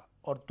سکتا,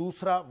 اور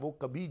دوسرا وہ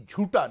کبھی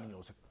جھوٹا نہیں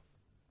ہو سکتا.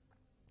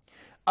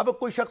 اب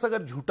کوئی شخص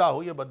اگر جھوٹا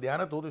ہو یا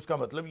بددیانت ہو تو اس کا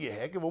مطلب یہ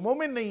ہے کہ وہ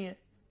مومن نہیں ہے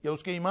یا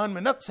اس کے ایمان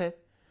میں نقص ہے.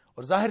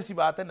 اور ظاہر سی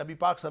بات ہے نبی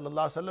پاک صلی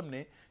اللہ علیہ وسلم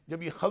نے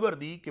جب یہ خبر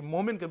دی کہ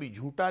مومن کبھی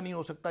جھوٹا نہیں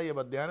ہو سکتا یا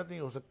بددیانت نہیں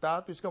ہو سکتا,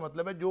 تو اس کا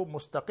مطلب ہے جو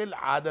مستقل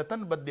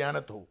عادتاً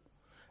بددیانت ہو.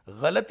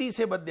 غلطی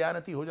سے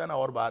بددیانتی ہو جانا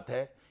اور بات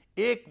ہے.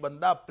 ایک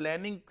بندہ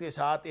پلاننگ کے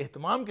ساتھ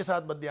اہتمام کے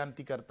ساتھ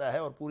بددیانتی کرتا ہے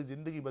اور پوری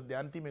زندگی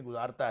بددیانتی میں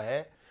گزارتا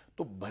ہے,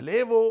 تو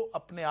بھلے وہ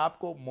اپنے آپ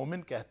کو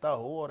مومن کہتا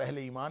ہو اور اہل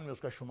ایمان میں اس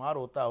کا شمار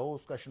ہوتا ہو,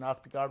 اس کا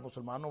شناختی کارڈ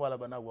مسلمانوں والا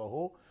بنا ہوا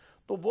ہو,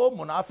 تو وہ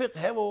منافق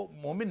ہے, وہ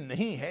مومن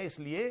نہیں ہے. اس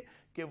لیے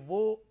کہ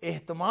وہ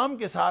اہتمام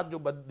کے ساتھ جو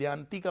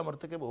بددیانتی کا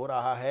مرتکب ہو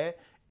رہا ہے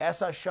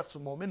ایسا شخص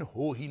مومن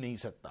ہو ہی نہیں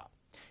سکتا.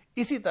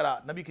 اسی طرح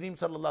نبی کریم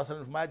صلی اللہ علیہ وسلم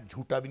نے فرمایا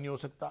جھوٹا بھی نہیں ہو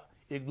سکتا.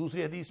 ایک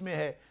دوسری حدیث میں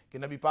ہے کہ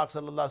نبی پاک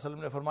صلی اللہ علیہ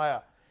وسلم نے فرمایا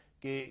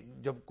کہ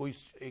جب کوئی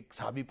ایک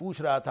صحابی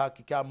پوچھ رہا تھا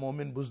کہ کیا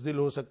مومن بزدل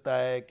ہو سکتا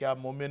ہے, کیا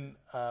مومن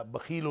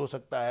بخیل ہو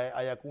سکتا ہے,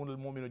 ایکون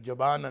المومن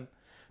جبانا,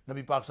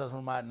 نبی پاک صلی اللہ علیہ وسلم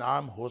نے فرمایا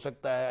نعم ہو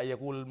سکتا ہے.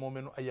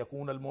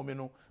 ایکون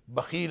المومن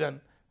بخیلا,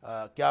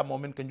 کیا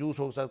مومن کنجوس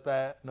ہو سکتا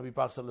ہے, نبی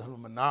پاک صلی اللہ علیہ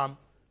وسلم نعم.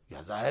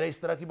 یہ ظاہر ہے اس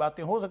طرح کی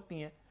باتیں ہو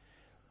سکتی ہیں.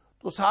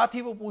 تو ساتھ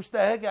ہی وہ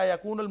پوچھتا ہے کہ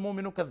ایکون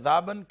المومن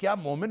کذابا, کیا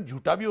مومن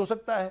جھوٹا بھی ہو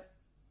سکتا ہے.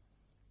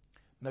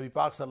 نبی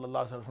پاک صلی اللہ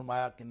علیہ وسلم نے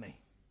فرمایا کہ نہیں,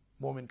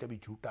 مومن کبھی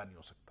جھوٹا نہیں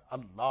ہو سکتا.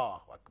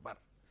 اللہ اکبر.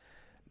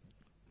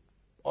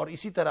 اور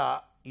اسی طرح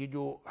یہ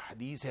جو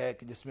حدیث ہے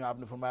کہ جس میں آپ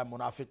نے فرمایا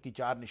منافق کی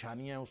 4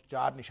 نشانیاں ہیں, اس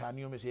 4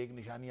 نشانیوں میں سے ایک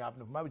نشانی آپ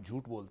نے فرمایا وہ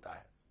جھوٹ بولتا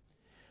ہے.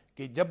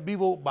 کہ جب بھی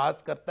وہ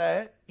بات کرتا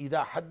ہے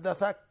اذا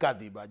حدث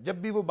کاذبا, جب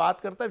بھی وہ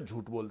بات کرتا ہے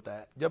جھوٹ بولتا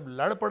ہے. جب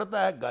لڑ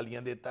پڑتا ہے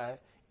گالیاں دیتا ہے.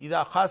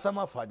 اذا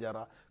خاصم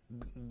فجرا,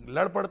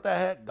 لڑ پڑتا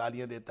ہے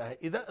گالیاں دیتا ہے.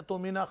 اذا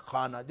اؤتمن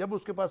خان, جب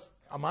اس کے پاس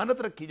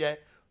امانت رکھی جائے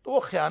تو وہ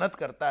خیانت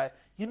کرتا ہے.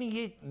 یعنی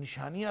یہ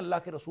نشانیاں اللہ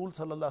کے رسول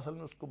صلی اللہ علیہ وسلم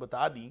نے اس کو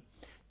بتا دی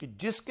کہ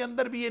جس کے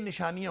اندر بھی یہ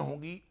نشانیاں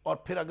ہوں گی, اور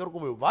پھر اگر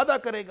کوئی وعدہ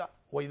کرے گا,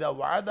 وَإِذَا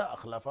وَعَدَ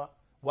أَخْلَفَ,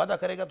 وعدہ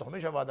کرے گا تو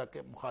ہمیشہ وعدہ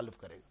کے مخالف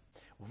کرے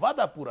گا,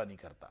 وعدہ پورا نہیں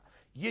کرتا.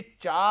 یہ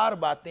 4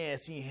 باتیں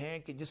ایسی ہیں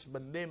کہ جس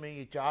بندے میں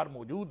یہ 4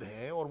 موجود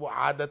ہیں اور وہ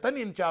عادتاً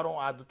ان 4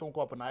 عادتوں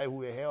کو اپنائے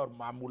ہوئے ہے اور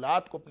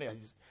معمولات کو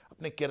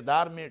اپنے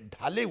کردار میں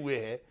ڈھالے ہوئے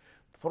ہے,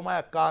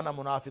 فرمایا کان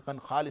منافقا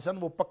خالصا,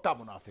 وہ پکا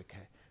منافق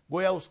ہے.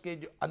 گویا اس کے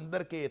جو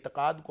اندر کے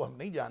اعتقاد کو ہم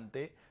نہیں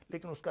جانتے,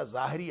 لیکن اس کا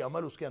ظاہری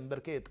عمل اس کے اندر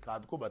کے اعتقاد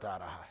کو بتا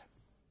رہا ہے.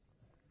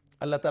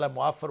 اللہ تعالیٰ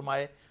معاف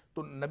فرمائے.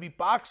 تو نبی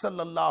پاک صلی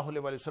اللہ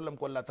علیہ وسلم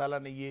کو اللہ تعالیٰ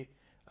نے یہ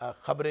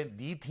خبریں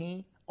دی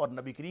تھیں, اور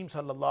نبی کریم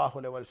صلی اللہ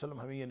علیہ وسلم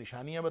ہمیں یہ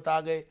نشانیاں بتا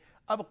گئے.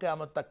 اب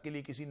قیامت تک کے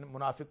لیے کسی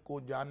منافق کو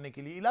جاننے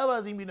کے لیے علاوہ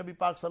ازیں بھی نبی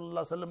پاک صلی اللہ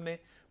علیہ وسلم نے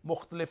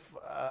مختلف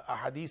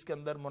احادیث کے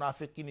اندر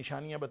منافق کی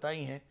نشانیاں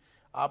بتائی ہیں.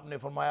 آپ نے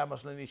فرمایا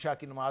مثلا عشاء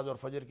کی نماز اور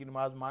فجر کی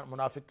نماز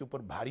منافق کے اوپر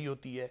بھاری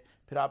ہوتی ہے.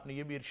 پھر آپ نے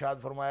یہ بھی ارشاد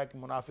فرمایا کہ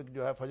منافق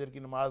جو ہے فجر کی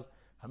نماز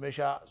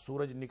ہمیشہ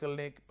سورج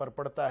نکلنے پر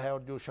پڑھتا ہے, اور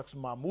جو شخص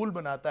معمول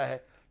بناتا ہے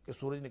کہ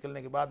سورج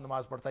نکلنے کے بعد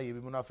نماز پڑھتا ہے, یہ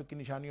بھی منافق کی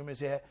نشانیوں میں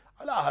سے ہے.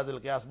 علی حاصل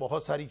قیاس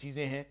بہت ساری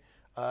چیزیں ہیں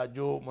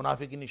جو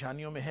منافق کی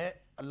نشانیوں میں ہے.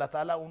 اللہ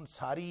تعالیٰ ان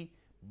ساری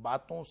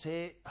باتوں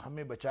سے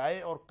ہمیں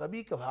بچائے, اور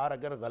کبھی کبھار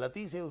اگر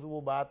غلطی سے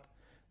وہ بات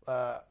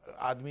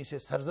آدمی سے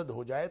سرزد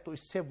ہو جائے تو اس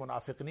سے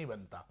منافق نہیں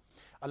بنتا.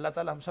 اللہ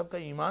تعالیٰ ہم سب کا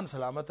ایمان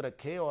سلامت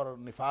رکھے اور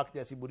نفاق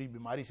جیسی بری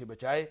بیماری سے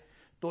بچائے.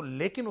 تو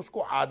لیکن اس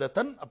کو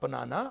عادتاً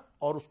اپنانا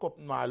اور اس کو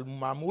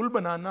معمول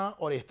بنانا,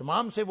 اور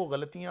اہتمام سے وہ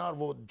غلطیاں اور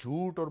وہ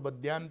جھوٹ اور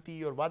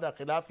بددیانتی اور وعدہ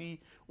خلافی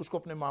اس کو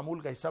اپنے معمول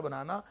کا حصہ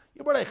بنانا,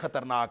 یہ بڑا ہی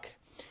خطرناک ہے.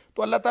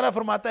 تو اللہ تعالیٰ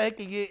فرماتا ہے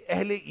کہ یہ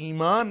اہل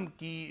ایمان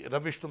کی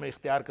روش تمہیں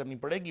اختیار کرنی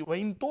پڑے گی.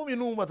 وَإِن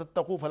تُؤْمِنُوا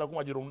وَتَتَّقُوا فَلَكُمْ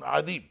أَجْرٌ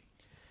عَظِيمٌ,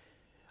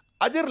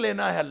 اجر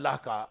لینا ہے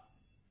اللہ کا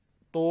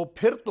تو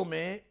پھر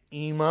تمہیں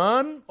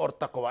ایمان اور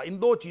تقوی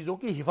ان 2 چیزوں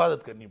کی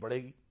حفاظت کرنی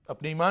پڑے گی.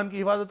 اپنے ایمان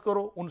کی حفاظت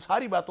کرو, ان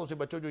ساری باتوں سے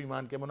بچو جو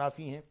ایمان کے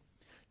منافی ہیں.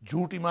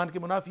 جھوٹ ایمان کے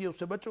منافی ہے, اس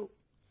سے بچو.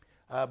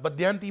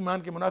 بددیانتی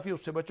ایمان کے منافی,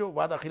 اس سے بچو.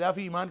 وعدہ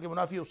خلافی ایمان کے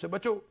منافی, اس سے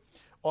بچو.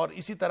 اور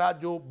اسی طرح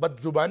جو بد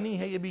زبانی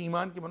ہے یہ بھی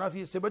ایمان کے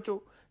منافی, اس سے بچو.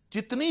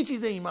 جتنی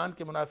چیزیں ایمان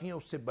کے منافی ہیں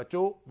اس سے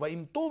بچو.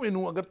 وَإِن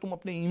تُؤْمِنُوا, اگر تم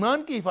اپنے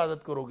ایمان کی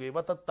حفاظت کرو گے.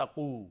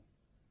 وَتَتَّقُوا,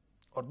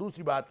 اور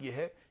دوسری بات یہ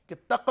ہے کہ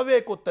تقوی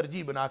کو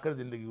ترجیح بنا کر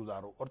زندگی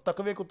گزارو. اور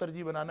تقوی کو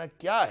ترجیح بنانا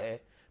کیا ہے,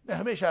 میں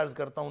ہمیشہ عرض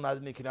کرتا ہوں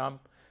ناظرین کرام,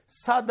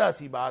 سادہ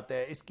سی بات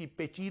ہے, اس کی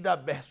پیچیدہ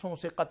بحثوں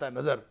سے قطع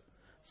نظر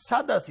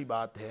سادہ سی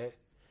بات ہے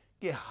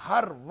کہ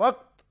ہر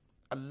وقت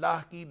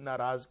اللہ کی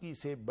ناراضگی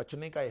سے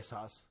بچنے کا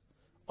احساس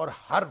اور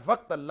ہر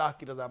وقت اللہ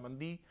کی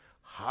رضامندی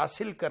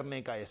حاصل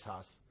کرنے کا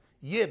احساس,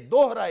 یہ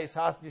دوہرا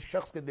احساس جس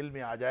شخص کے دل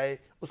میں آ جائے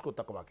اس کو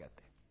تقویٰ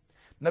کہتے ہیں۔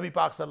 نبی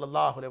پاک صلی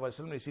اللہ علیہ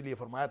وسلم نے اسی لیے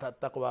فرمایا تھا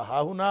التقویٰ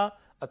ہاہنا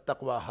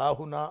التقویٰ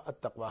ہاہنا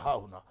التقویٰ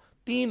ہاہنا،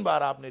 3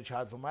 بار آپ نے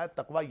ارشاد فرمایا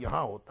تقویٰ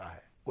یہاں ہوتا ہے۔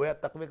 گویا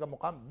تقوی کا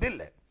مقام دل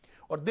ہے،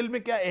 اور دل میں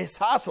کیا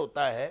احساس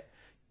ہوتا ہے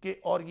کہ،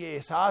 اور یہ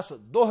احساس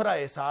دوہرا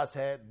احساس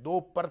ہے، 2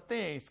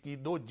 پرتیں ہیں اس کی،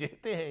 2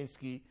 جہتیں ہیں اس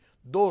کی،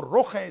 2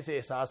 رخ ہیں اس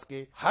احساس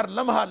کے۔ ہر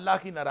لمحہ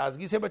اللہ کی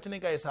ناراضگی سے بچنے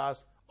کا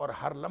احساس اور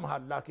ہر لمحہ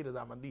اللہ کی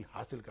رضامندی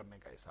حاصل کرنے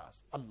کا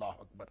احساس۔ اللہ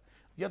اکبر۔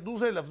 یا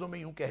دوسرے لفظوں میں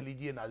یوں کہہ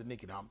لیجئے ناظرین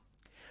کرام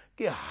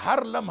کہ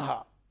ہر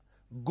لمحہ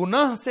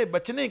گناہ سے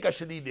بچنے کا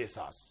شدید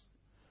احساس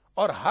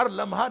اور ہر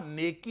لمحہ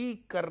نیکی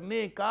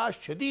کرنے کا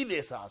شدید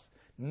احساس،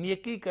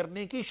 نیکی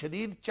کرنے کی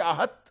شدید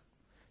چاہت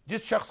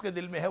جس شخص کے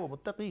دل میں ہے وہ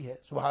متقی ہے۔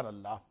 سبحان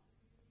اللہ۔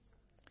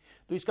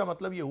 تو اس کا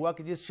مطلب یہ ہوا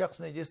کہ جس شخص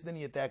نے جس دن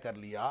یہ طے کر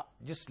لیا،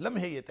 جس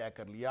لمحے یہ طے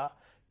کر لیا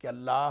کہ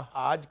اللہ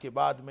آج کے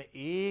بعد میں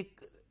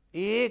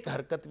ایک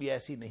حرکت بھی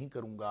ایسی نہیں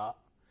کروں گا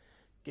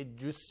کہ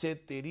جس سے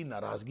تیری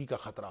ناراضگی کا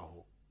خطرہ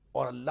ہو،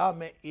 اور اللہ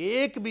میں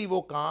ایک بھی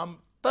وہ کام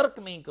ترک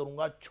نہیں کروں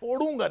گا،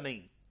 چھوڑوں گا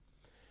نہیں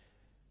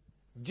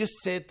جس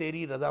سے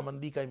تیری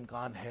رضامندی کا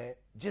امکان ہے۔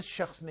 جس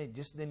شخص نے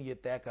جس دن یہ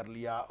طے کر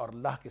لیا اور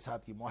اللہ کے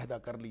ساتھ یہ معاہدہ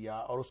کر لیا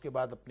اور اس کے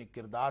بعد اپنے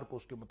کردار کو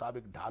اس کے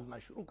مطابق ڈھالنا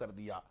شروع کر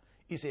دیا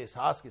اس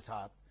احساس کے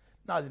ساتھ،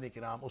 ناظرین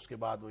کرام اس کے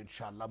بعد وہ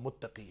انشاءاللہ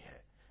متقی ہے۔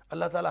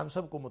 اللہ تعالی ہم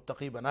سب کو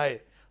متقی بنائے۔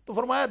 تو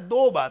فرمایا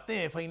 2 باتیں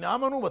ہیں، فَإِنْ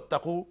آمَنُوا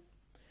وَاتَّقُوا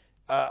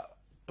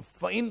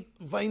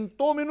فَإِنْ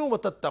تُؤْمِنُوا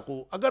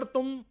وَتَتَّقُوا، اگر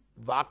تم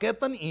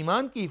واقعتاً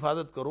ایمان کی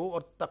حفاظت کرو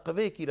اور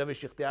تقوی کی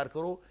روش اختیار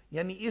کرو،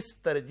 یعنی اس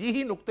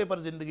ترجیحی نقطے پر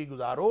زندگی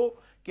گزارو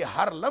کہ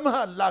ہر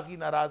لمحہ اللہ کی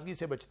ناراضگی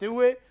سے بچتے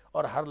ہوئے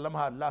اور ہر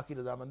لمحہ اللہ کی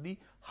رضامندی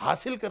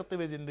حاصل کرتے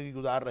ہوئے زندگی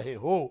گزار رہے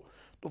ہو،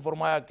 تو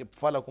فرمایا کہ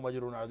فَلَكُمْ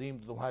أَجْرٌ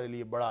عَظِيمٌ، تمہارے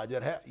لیے بڑا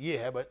اجر ہے۔ یہ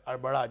ہے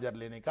بڑا اجر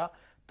لینے کا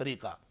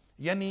طریقہ،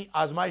 یعنی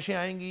آزمائشیں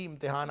آئیں گی،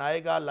 امتحان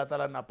آئے گا، اللہ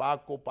تعالیٰ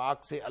ناپاک کو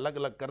پاک سے الگ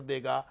الگ کر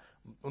دے گا،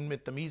 ان میں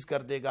تمیز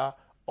کر دے گا،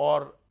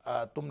 اور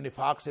تم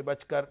نفاق سے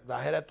بچ کر،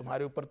 ظاہر ہے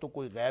تمہارے اوپر تو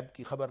کوئی غیب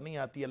کی خبر نہیں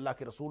آتی، اللہ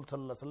کے رسول صلی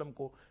اللہ علیہ وسلم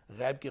کو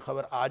غیب کی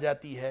خبر آ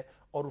جاتی ہے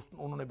اور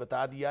انہوں نے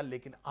بتا دیا،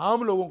 لیکن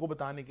عام لوگوں کو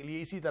بتانے کے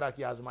لیے اسی طرح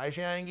کی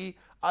آزمائشیں آئیں گی۔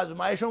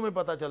 آزمائشوں میں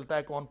پتہ چلتا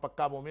ہے کون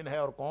پکا مومن ہے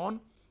اور کون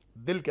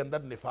دل کے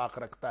اندر نفاق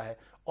رکھتا ہے،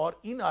 اور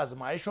ان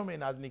آزمائشوں میں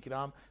ناظرین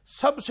کرام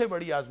سب سے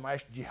بڑی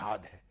آزمائش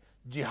جہاد ہے۔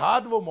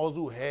 جہاد وہ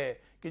موضوع ہے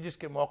کہ جس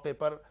کے موقع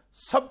پر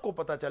سب کو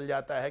پتہ چل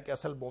جاتا ہے کہ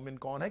اصل مومن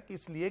کون ہے، کہ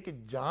اس لیے کہ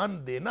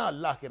جان دینا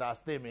اللہ کے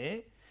راستے میں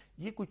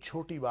یہ کوئی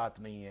چھوٹی بات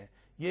نہیں ہے،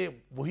 یہ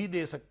وہی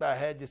دے سکتا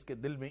ہے جس کے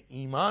دل میں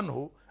ایمان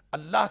ہو۔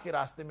 اللہ کے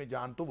راستے میں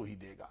جان تو وہی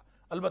دے گا،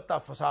 البتہ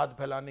فساد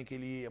پھیلانے کے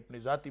لیے، اپنے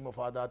ذاتی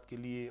مفادات کے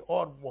لیے،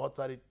 اور بہت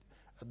ساری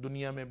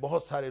دنیا میں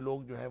بہت سارے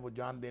لوگ جو ہیں وہ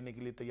جان دینے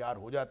کے لیے تیار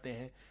ہو جاتے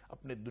ہیں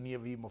اپنے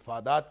دنیاوی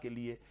مفادات کے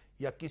لیے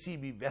یا کسی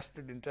بھی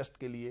ویسٹڈ انٹرسٹ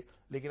کے لیے،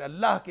 لیکن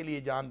اللہ کے لیے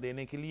جان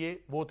دینے کے لیے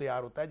وہ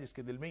تیار ہوتا ہے جس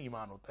کے دل میں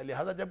ایمان ہوتا ہے۔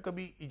 لہٰذا جب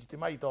کبھی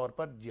اجتماعی طور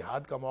پر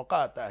جہاد کا موقع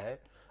آتا ہے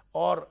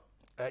اور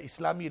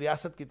اسلامی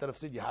ریاست کی طرف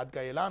سے جہاد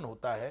کا اعلان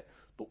ہوتا ہے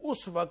تو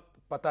اس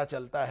وقت پتہ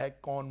چلتا ہے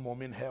کون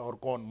مومن ہے اور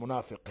کون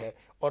منافق ہے،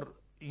 اور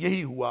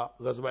یہی ہوا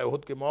غزوہ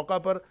احد کے موقع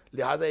پر۔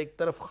 لہٰذا ایک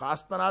طرف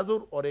خاص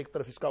تناظر اور ایک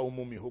طرف اس کا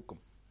عمومی حکم۔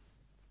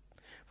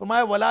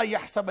 فرمایا وَلَا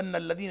يَحْسَبَنَّ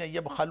الَّذِينَ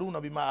يَبْخَلُونَ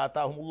بِمَا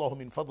آتَاهُمُ اللَّهُ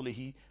مِنْ فَضْلِهِ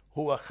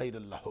هُوَ خَيْرٌ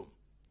لَهُمْ،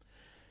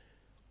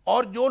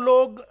 اور جو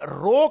لوگ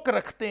روک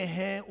رکھتے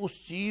ہیں اس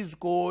چیز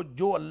کو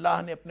جو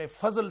اللہ نے اپنے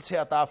فضل سے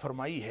عطا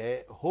فرمائی ہے،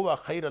 هُوَ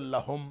خَيْرٌ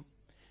لَهُمْ،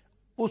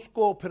 اس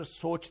کو پھر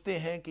سوچتے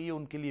ہیں کہ یہ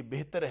ان کے لیے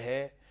بہتر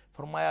ہے۔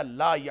 فرمایا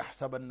لا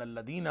يَحْسَبَنَّ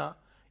الَّذِينَ،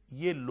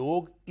 یہ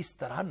لوگ اس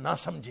طرح نہ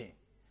سمجھیں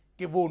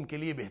کہ وہ ان کے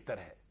لیے بہتر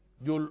ہے۔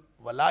 جو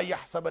وَلَا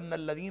يَحْسَبَنَّ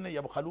الَّذِينَ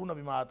يَبْخَلُونَ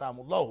بِمَا آتَاهُمُ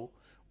اللَّهُ،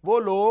 وہ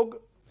لوگ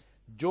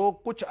جو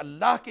کچھ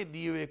اللہ کے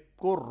دیے ہوئے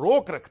کو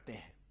روک رکھتے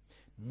ہیں،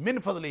 من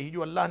فضلہ،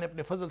 جو اللہ نے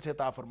اپنے فضل سے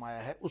عطا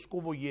فرمایا ہے، اس کو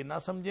وہ یہ نہ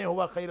سمجھیں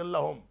ہوا خیر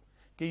لہم،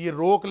 کہ یہ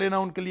روک لینا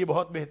ان کے لیے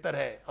بہت بہتر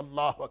ہے۔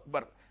 اللہ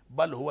اکبر،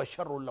 بل ہوا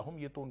شر لہم،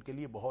 یہ تو ان کے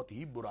لیے بہت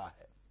ہی برا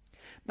ہے۔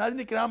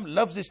 ناظرین کرام،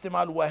 لفظ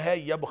استعمال ہوا ہے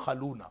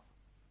یبخلون،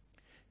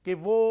 کہ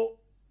وہ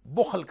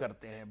بخل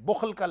کرتے ہیں۔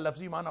 بخل کا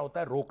لفظی معنی ہوتا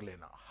ہے روک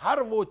لینا۔ ہر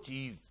وہ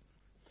چیز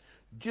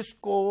جس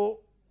کو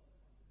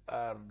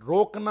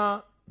روکنا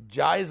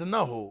جائز نہ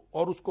ہو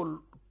اور اس کو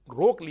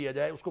روک لیا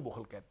جائے اس کو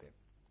بخل کہتے ہیں۔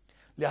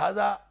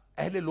 لہٰذا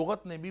اہل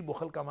لغت نے بھی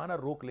بخل کا معنی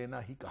روک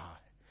لینا ہی کہا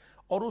ہے،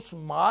 اور اس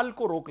مال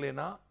کو روک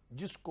لینا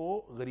جس کو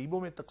غریبوں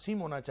میں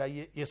تقسیم ہونا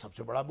چاہیے، یہ سب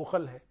سے بڑا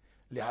بخل ہے۔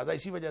 لہٰذا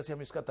اسی وجہ سے ہم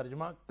اس کا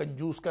ترجمہ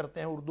کنجوس کرتے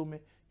ہیں اردو میں،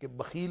 کہ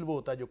بخیل وہ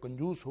ہوتا ہے جو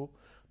کنجوس ہو۔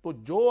 تو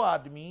جو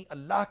آدمی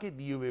اللہ کے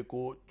دیے ہوئے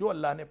کو، جو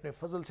اللہ نے اپنے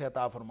فضل سے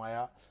عطا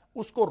فرمایا،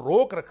 اس کو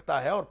روک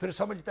رکھتا ہے اور پھر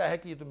سمجھتا ہے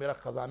کہ یہ تو میرا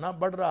خزانہ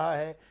بڑھ رہا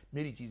ہے،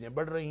 میری چیزیں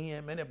بڑھ رہی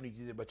ہیں، میں نے اپنی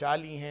چیزیں بچا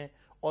لی ہیں،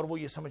 اور وہ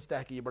یہ سمجھتا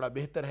ہے کہ یہ بڑا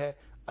بہتر ہے،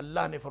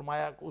 اللہ نے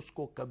فرمایا کہ اس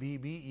کو کبھی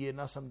بھی یہ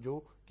نہ سمجھو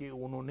کہ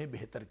انہوں نے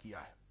بہتر کیا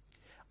ہے۔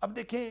 اب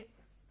دیکھیں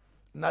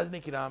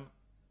ناظرین کرام،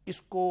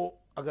 اس کو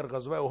اگر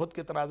غزوہ احد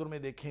کے تناظر میں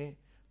دیکھیں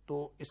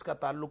تو اس کا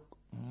تعلق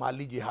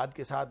مالی جہاد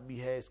کے ساتھ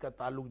بھی ہے، اس کا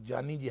تعلق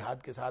جانی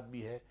جہاد کے ساتھ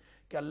بھی ہے،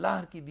 کہ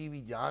اللہ کی دی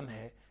ہوئی جان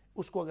ہے،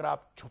 اس کو اگر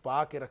آپ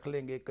چھپا کے رکھ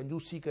لیں گے،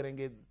 کنجوسی کریں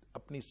گے،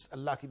 اپنی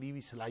اللہ کی دی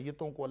ہوئی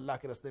صلاحیتوں کو اللہ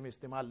کے راستے میں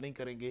استعمال نہیں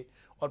کریں گے،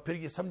 اور پھر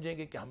یہ سمجھیں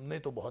گے کہ ہم نے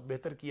تو بہت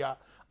بہتر کیا،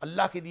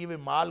 اللہ کے دیے ہوئے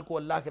مال کو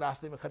اللہ کے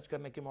راستے میں خرچ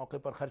کرنے کے موقع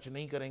پر خرچ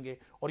نہیں کریں گے،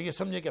 اور یہ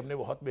سمجھیں کہ ہم نے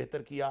بہت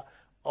بہتر کیا.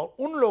 اور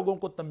ان لوگوں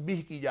کو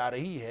تنبیہ کی جا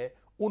رہی ہے،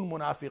 ان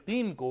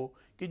منافقین کو،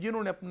 کہ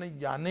جنہوں نے اپنے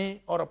جانیں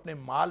اور اپنے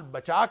مال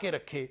بچا کے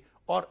رکھے،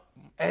 اور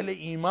اہل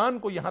ایمان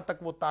کو یہاں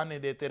تک وہ تانے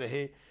دیتے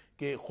رہے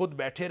کہ خود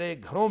بیٹھے رہے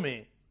گھروں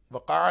میں،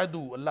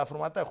 وقعدوا، اللہ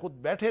فرماتا ہے خود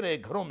بیٹھے رہے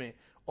گھروں میں،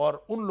 اور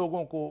ان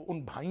لوگوں کو،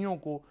 ان بھائیوں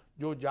کو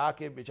جو جا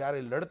کے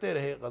بیچارے لڑتے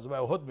رہے غزوہ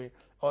احد میں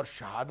اور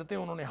شہادتیں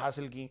انہوں نے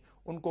حاصل کی،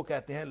 ان کو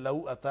کہتے ہیں لو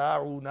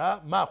اطاعونا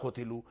ما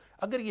قتلوا،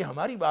 اگر یہ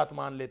ہماری بات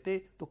مان لیتے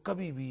تو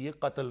کبھی بھی یہ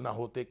قتل نہ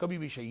ہوتے، کبھی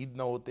بھی شہید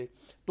نہ ہوتے.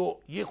 تو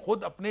یہ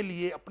خود اپنے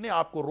لیے، اپنے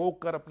آپ کو روک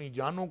کر، اپنی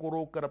جانوں کو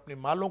روک کر، اپنے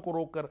مالوں کو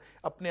روک کر،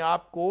 اپنے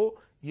آپ کو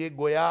یہ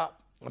گویا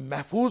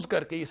محفوظ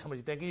کر کے یہ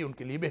سمجھتے ہیں کہ یہ ان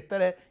کے لیے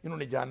بہتر ہے، انہوں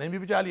نے جانیں بھی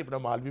بچا لی، اپنا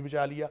مال بھی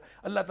بچا لیا.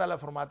 اللہ تعالیٰ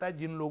فرماتا ہے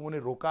جن لوگوں نے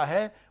روکا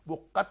ہے وہ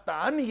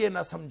قطعاً یہ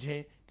نہ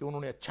سمجھیں کہ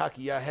انہوں نے اچھا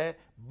کیا ہے،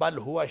 بل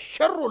ہوا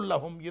شر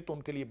لہم، یہ تو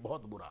ان کے لیے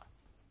بہت برا ہے.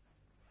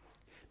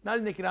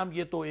 ناظرین کرام،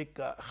 یہ تو ایک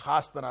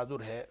خاص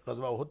تناظر ہے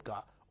غزوہ احد کا،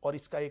 اور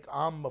اس کا ایک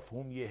عام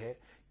مفہوم یہ ہے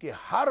کہ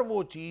ہر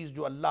وہ چیز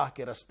جو اللہ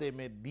کے راستے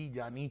میں دی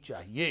جانی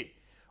چاہیے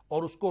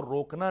اور اس کو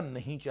روکنا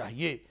نہیں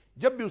چاہیے،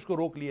 جب بھی اس کو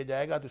روک لیا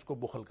جائے گا تو اس کو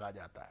بخل کہا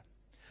جاتا ہے.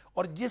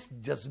 اور جس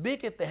جذبے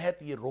کے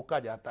تحت یہ روکا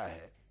جاتا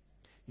ہے،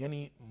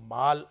 یعنی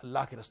مال اللہ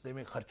کے راستے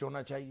میں خرچ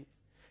ہونا چاہیے،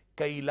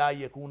 کئی لا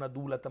یکون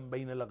دولۃ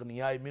بین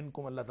الاغنیاء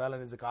منکم، اللہ تعالیٰ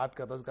نے زکوٰۃ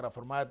کا تذکرہ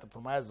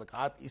فرمایا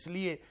زکوٰۃ اس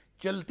لیے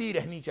چلتی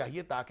رہنی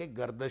چاہیے تاکہ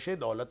گردش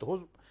دولت ہو،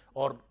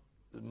 اور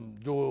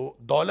جو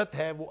دولت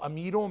ہے وہ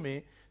امیروں میں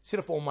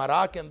صرف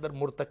امراء کے اندر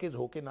مرتکز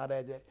ہو کے نہ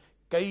رہ جائے.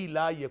 کئی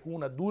لا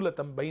یکون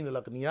دولۃ بین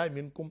الاغنیاء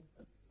منکم،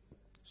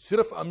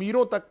 صرف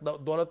امیروں تک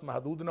دولت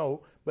محدود نہ ہو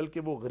بلکہ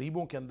وہ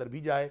غریبوں کے اندر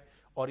بھی جائے.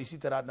 اور اسی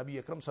طرح نبی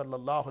اکرم صلی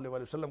اللہ علیہ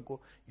وسلم کو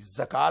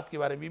زکوٰۃ کے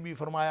بارے میں بھی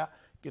فرمایا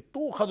کہ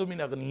تؤخذ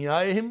من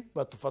اغنیائہم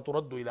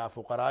فترد الی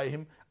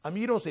فقرائہم،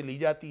 امیروں سے لی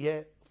جاتی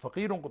ہے،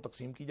 فقیروں کو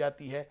تقسیم کی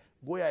جاتی ہے.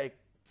 گویا ایک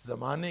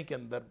زمانے کے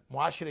اندر،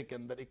 معاشرے کے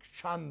اندر ایک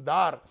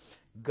شاندار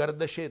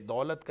گردش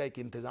دولت کا ایک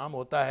انتظام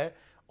ہوتا ہے،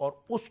 اور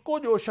اس کو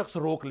جو شخص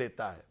روک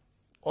لیتا ہے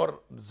اور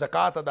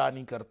زکوٰۃ ادا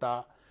نہیں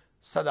کرتا،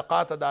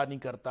 صدقات ادا نہیں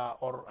کرتا،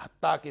 اور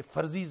حتیٰ کہ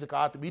فرضی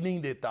زکوٰۃ بھی نہیں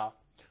دیتا،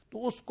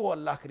 تو اس کو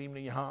اللہ کریم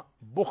نے یہاں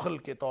بخل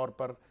کے طور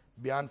پر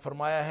بیان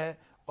فرمایا ہے.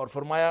 اور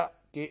فرمایا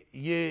کہ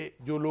یہ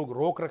جو لوگ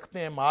روک رکھتے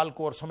ہیں مال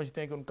کو اور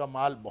سمجھتے ہیں کہ ان کا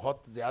مال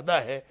بہت زیادہ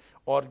ہے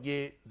اور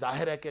یہ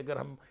ظاہر ہے کہ اگر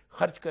ہم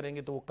خرچ کریں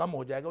گے تو وہ کم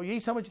ہو جائے گا، وہ یہی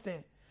سمجھتے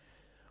ہیں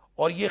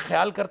اور یہ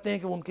خیال کرتے ہیں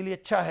کہ وہ ان کے لیے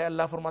اچھا ہے.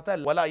 اللہ فرماتا ہے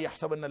وَلَا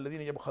يَحْسَبَنَّ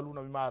الَّذِينَ يَبْخَلُونَ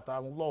بِمَا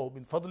آتَاهُمُ اللَّهُ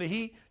مِنْ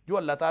فَضْلِهِ، جو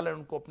اللہ تعالیٰ نے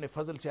ان کو اپنے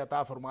فضل سے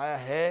عطا فرمایا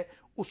ہے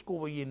اس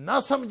کو وہ یہ نہ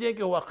سمجھیں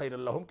کہ ہوا خیر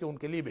لہم، کہ ان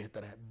کے لیے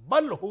بہتر ہے،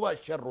 بل ہوا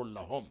شر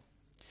لہم،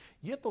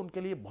 یہ تو ان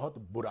کے لیے بہت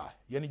برا ہے.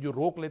 یعنی جو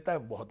روک لیتا ہے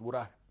وہ بہت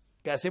برا ہے.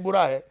 کیسے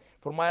برا ہے؟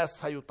 فرمایا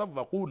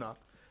سَيُطَوَّقُونَ،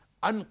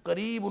 ان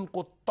قریب ان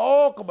کو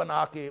توق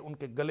بنا کے ان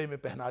کے گلے میں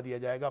پہنا دیا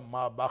جائے گا،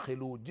 ما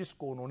باخلو، جس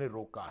کو انہوں نے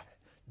روکا ہے.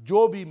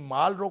 جو بھی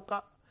مال روکا،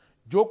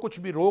 جو کچھ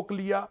بھی روک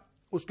لیا،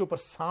 اس کے اوپر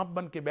سانپ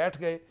بن کے بیٹھ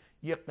گئے،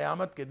 یہ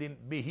قیامت کے دن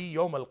بہی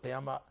یوم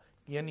القیامہ،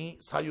 یعنی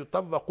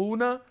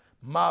سَيُطَوَّقُونَ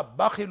ما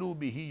بخلوا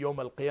بہی یوم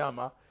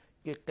القیامہ،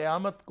 کہ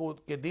قیامت کو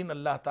کے دن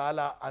اللہ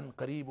تعالیٰ ان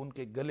قریب ان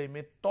کے گلے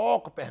میں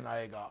توق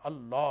پہنائے گا.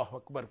 اللہ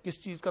اکبر!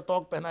 کس چیز کا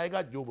توق پہنائے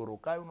گا؟ جو وہ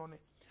روکا ہے انہوں نے.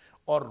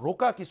 اور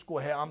روکا کس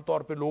کو ہے؟ عام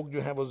طور پہ لوگ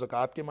جو ہیں وہ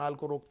زکوٰۃ کے مال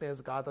کو روکتے ہیں،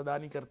 زکوٰۃ ادا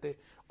نہیں کرتے.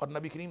 اور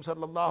نبی کریم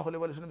صلی اللہ علیہ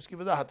وسلم اس کی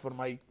وضاحت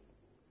فرمائی.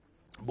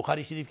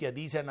 بخاری شریف کی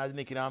حدیث ہے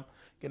ناظرین کرام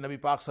کہ نبی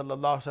پاک صلی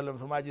اللہ علیہ وسلم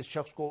فرمایا جس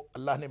شخص کو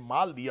اللہ نے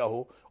مال دیا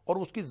ہو اور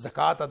اس کی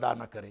زکوٰۃ ادا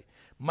نہ کرے،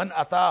 من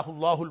آتاہ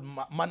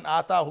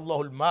اللہ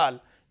المال،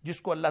 جس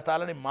کو اللہ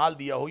تعالیٰ نے مال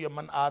دیا ہو، یا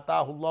من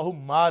آتاہ اللہ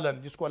مالا،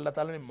 جس کو اللہ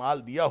تعالیٰ نے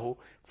مال دیا ہو،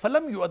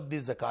 فلم یؤدی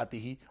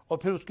زکاتہ، اور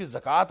پھر اس کی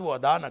زکوٰۃ وہ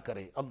ادا نہ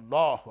کرے.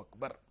 اللہ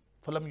اکبر!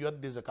 فلم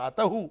یؤدی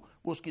زکاتہ، وہ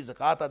اس کی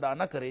زکوٰۃ ادا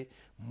نہ کرے،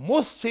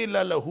 مثل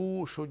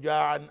لہ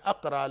شجاعا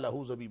اقرا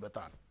لہ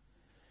زبیبتان،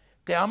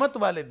 قیامت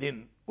والے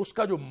دن اس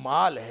کا جو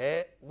مال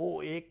ہے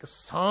وہ ایک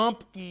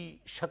سانپ کی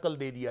شکل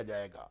دے دیا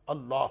جائے گا.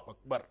 اللہ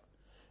اکبر!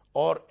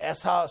 اور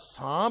ایسا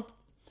سانپ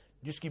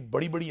جس کی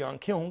بڑی بڑی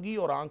آنکھیں ہوں گی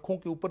اور آنکھوں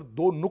کے اوپر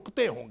 2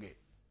 نقطے ہوں گے،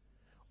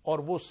 اور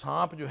وہ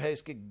سانپ جو ہے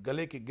اس کے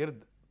گلے کے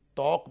گرد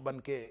توق بن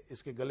کے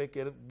اس کے گلے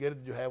کے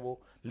گرد جو ہے وہ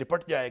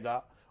لپٹ جائے گا.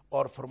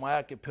 اور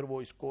فرمایا کہ پھر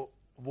وہ اس کو،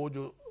 وہ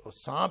جو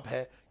سانپ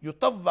ہے،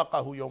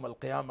 یطوقہ یوم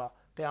القیامہ،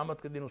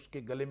 قیامت کے دن اس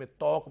کے گلے میں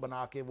توق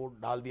بنا کے وہ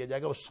ڈال دیا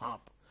جائے گا وہ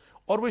سانپ،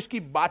 اور وہ اس کی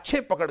باچھیں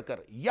پکڑ کر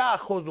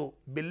یاخذ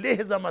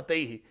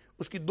بلہزمتیہ،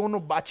 اس کی دونوں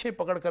باچھیں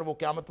پکڑ کر وہ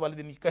قیامت والے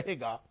دن یہ کہے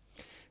گا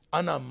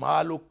انا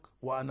مالک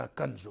و انا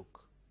کنزک،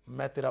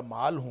 میں تیرا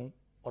مال ہوں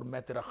اور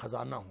میں تیرا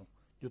خزانہ ہوں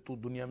جو تو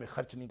دنیا میں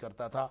خرچ نہیں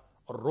کرتا تھا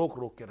اور روک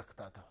روک کے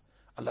رکھتا تھا.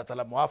 اللہ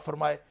تعالیٰ معاف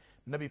فرمائے.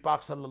 نبی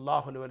پاک صلی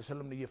اللہ علیہ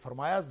وسلم نے یہ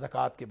فرمایا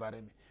زکوٰۃ کے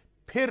بارے میں.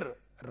 پھر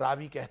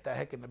راوی کہتا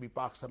ہے کہ نبی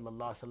پاک صلی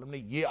اللہ علیہ وسلم نے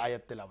یہ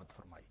آیت تلاوت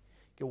فرمائی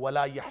کہ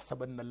وَلَا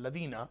يَحْسَبَنَّ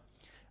الَّذِينَ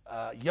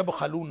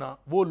यबखलूना,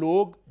 वो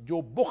लोग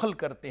जो बुखल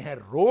करते हैं,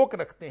 रोक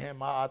रखते हैं,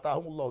 मा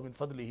आताहुमुल्लाहु मिन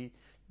फज़लिही,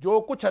 जो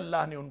कुछ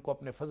अल्लाह ने उनको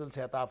अपने फजल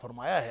से अता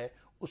फरमाया है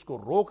उसको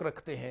रोक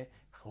रखते हैं।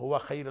 हुवा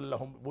खैरुल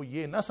लहुम, वो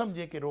ये ना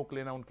समझें कि रोक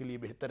लेना उनके लिए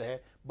बेहतर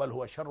है, बल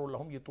हुवा शर्रुल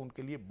लहुम, ये तो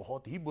उनके लिए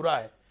बहुत ही बुरा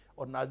है।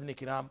 और नाज़रीन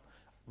किराम,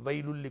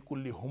 वैलुल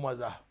लिकुल्लि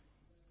हुमज़ा,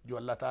 जो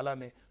अल्लाह ताला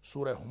ने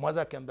सूरह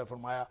हुमज़ा के अंदर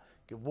फरमाया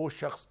कि वो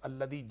शख्स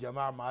अल्लज़ी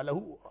जमा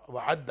मालहू व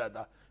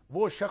अद्ददा,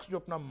 वो शख्स जो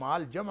अपना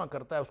माल जमा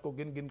करता है, उसको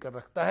गिन गिन कर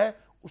रखता है,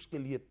 उसके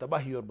लिए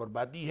तबाही और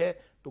बर्बादी है।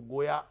 तो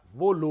गोया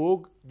वो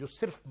लोग जो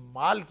सिर्फ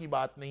माल की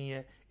बात नहीं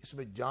है,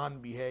 इसमें जान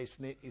भी है,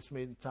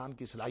 इसमें इंसान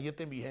की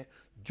सलाहियतें भी हैं,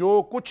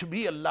 जो कुछ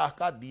भी अल्लाह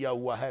का दिया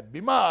हुआ है,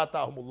 बिमा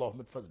आताहुमुल्लाहु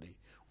मिन फज़लिही,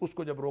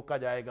 उसको जब रोका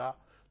जाएगा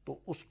तो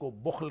उसको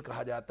बुखल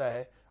कहा जाता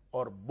है।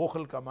 और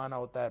बुखल का माना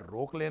होता है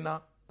रोक लेना,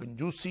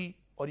 कंजूसी।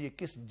 और ये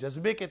किस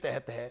जज्बे के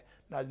तहत है?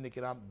 नाज़रीन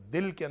किराम,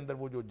 दिल के अंदर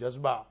वो जो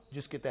जज्बा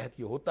जिसके तहत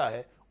ये होता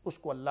है,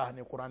 उसको अल्लाह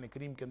ने कुरान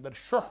करीम के अंदर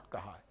शुह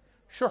कहा है,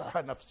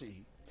 शुह नफ्सी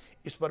ही।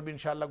 इस पर भी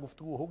इंशाअल्लाह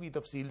गुफ्तगू होगी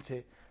तफसील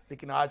से,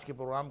 लेकिन आज के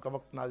प्रोग्राम का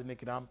वक्त नाज़रीन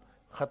किराम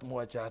ख़त्म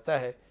हुआ चाहता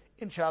है।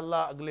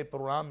 इंशाअल्लाह अगले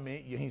प्रोग्राम में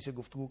यहीं से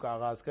गुफ्तगू का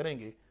आगाज़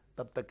करेंगे।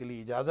 तब तक के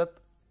लिए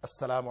इजाज़त।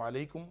 अस्सलामु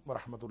अलैकुम व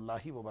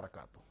रहमतुल्लाहि व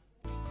बरकातुहू।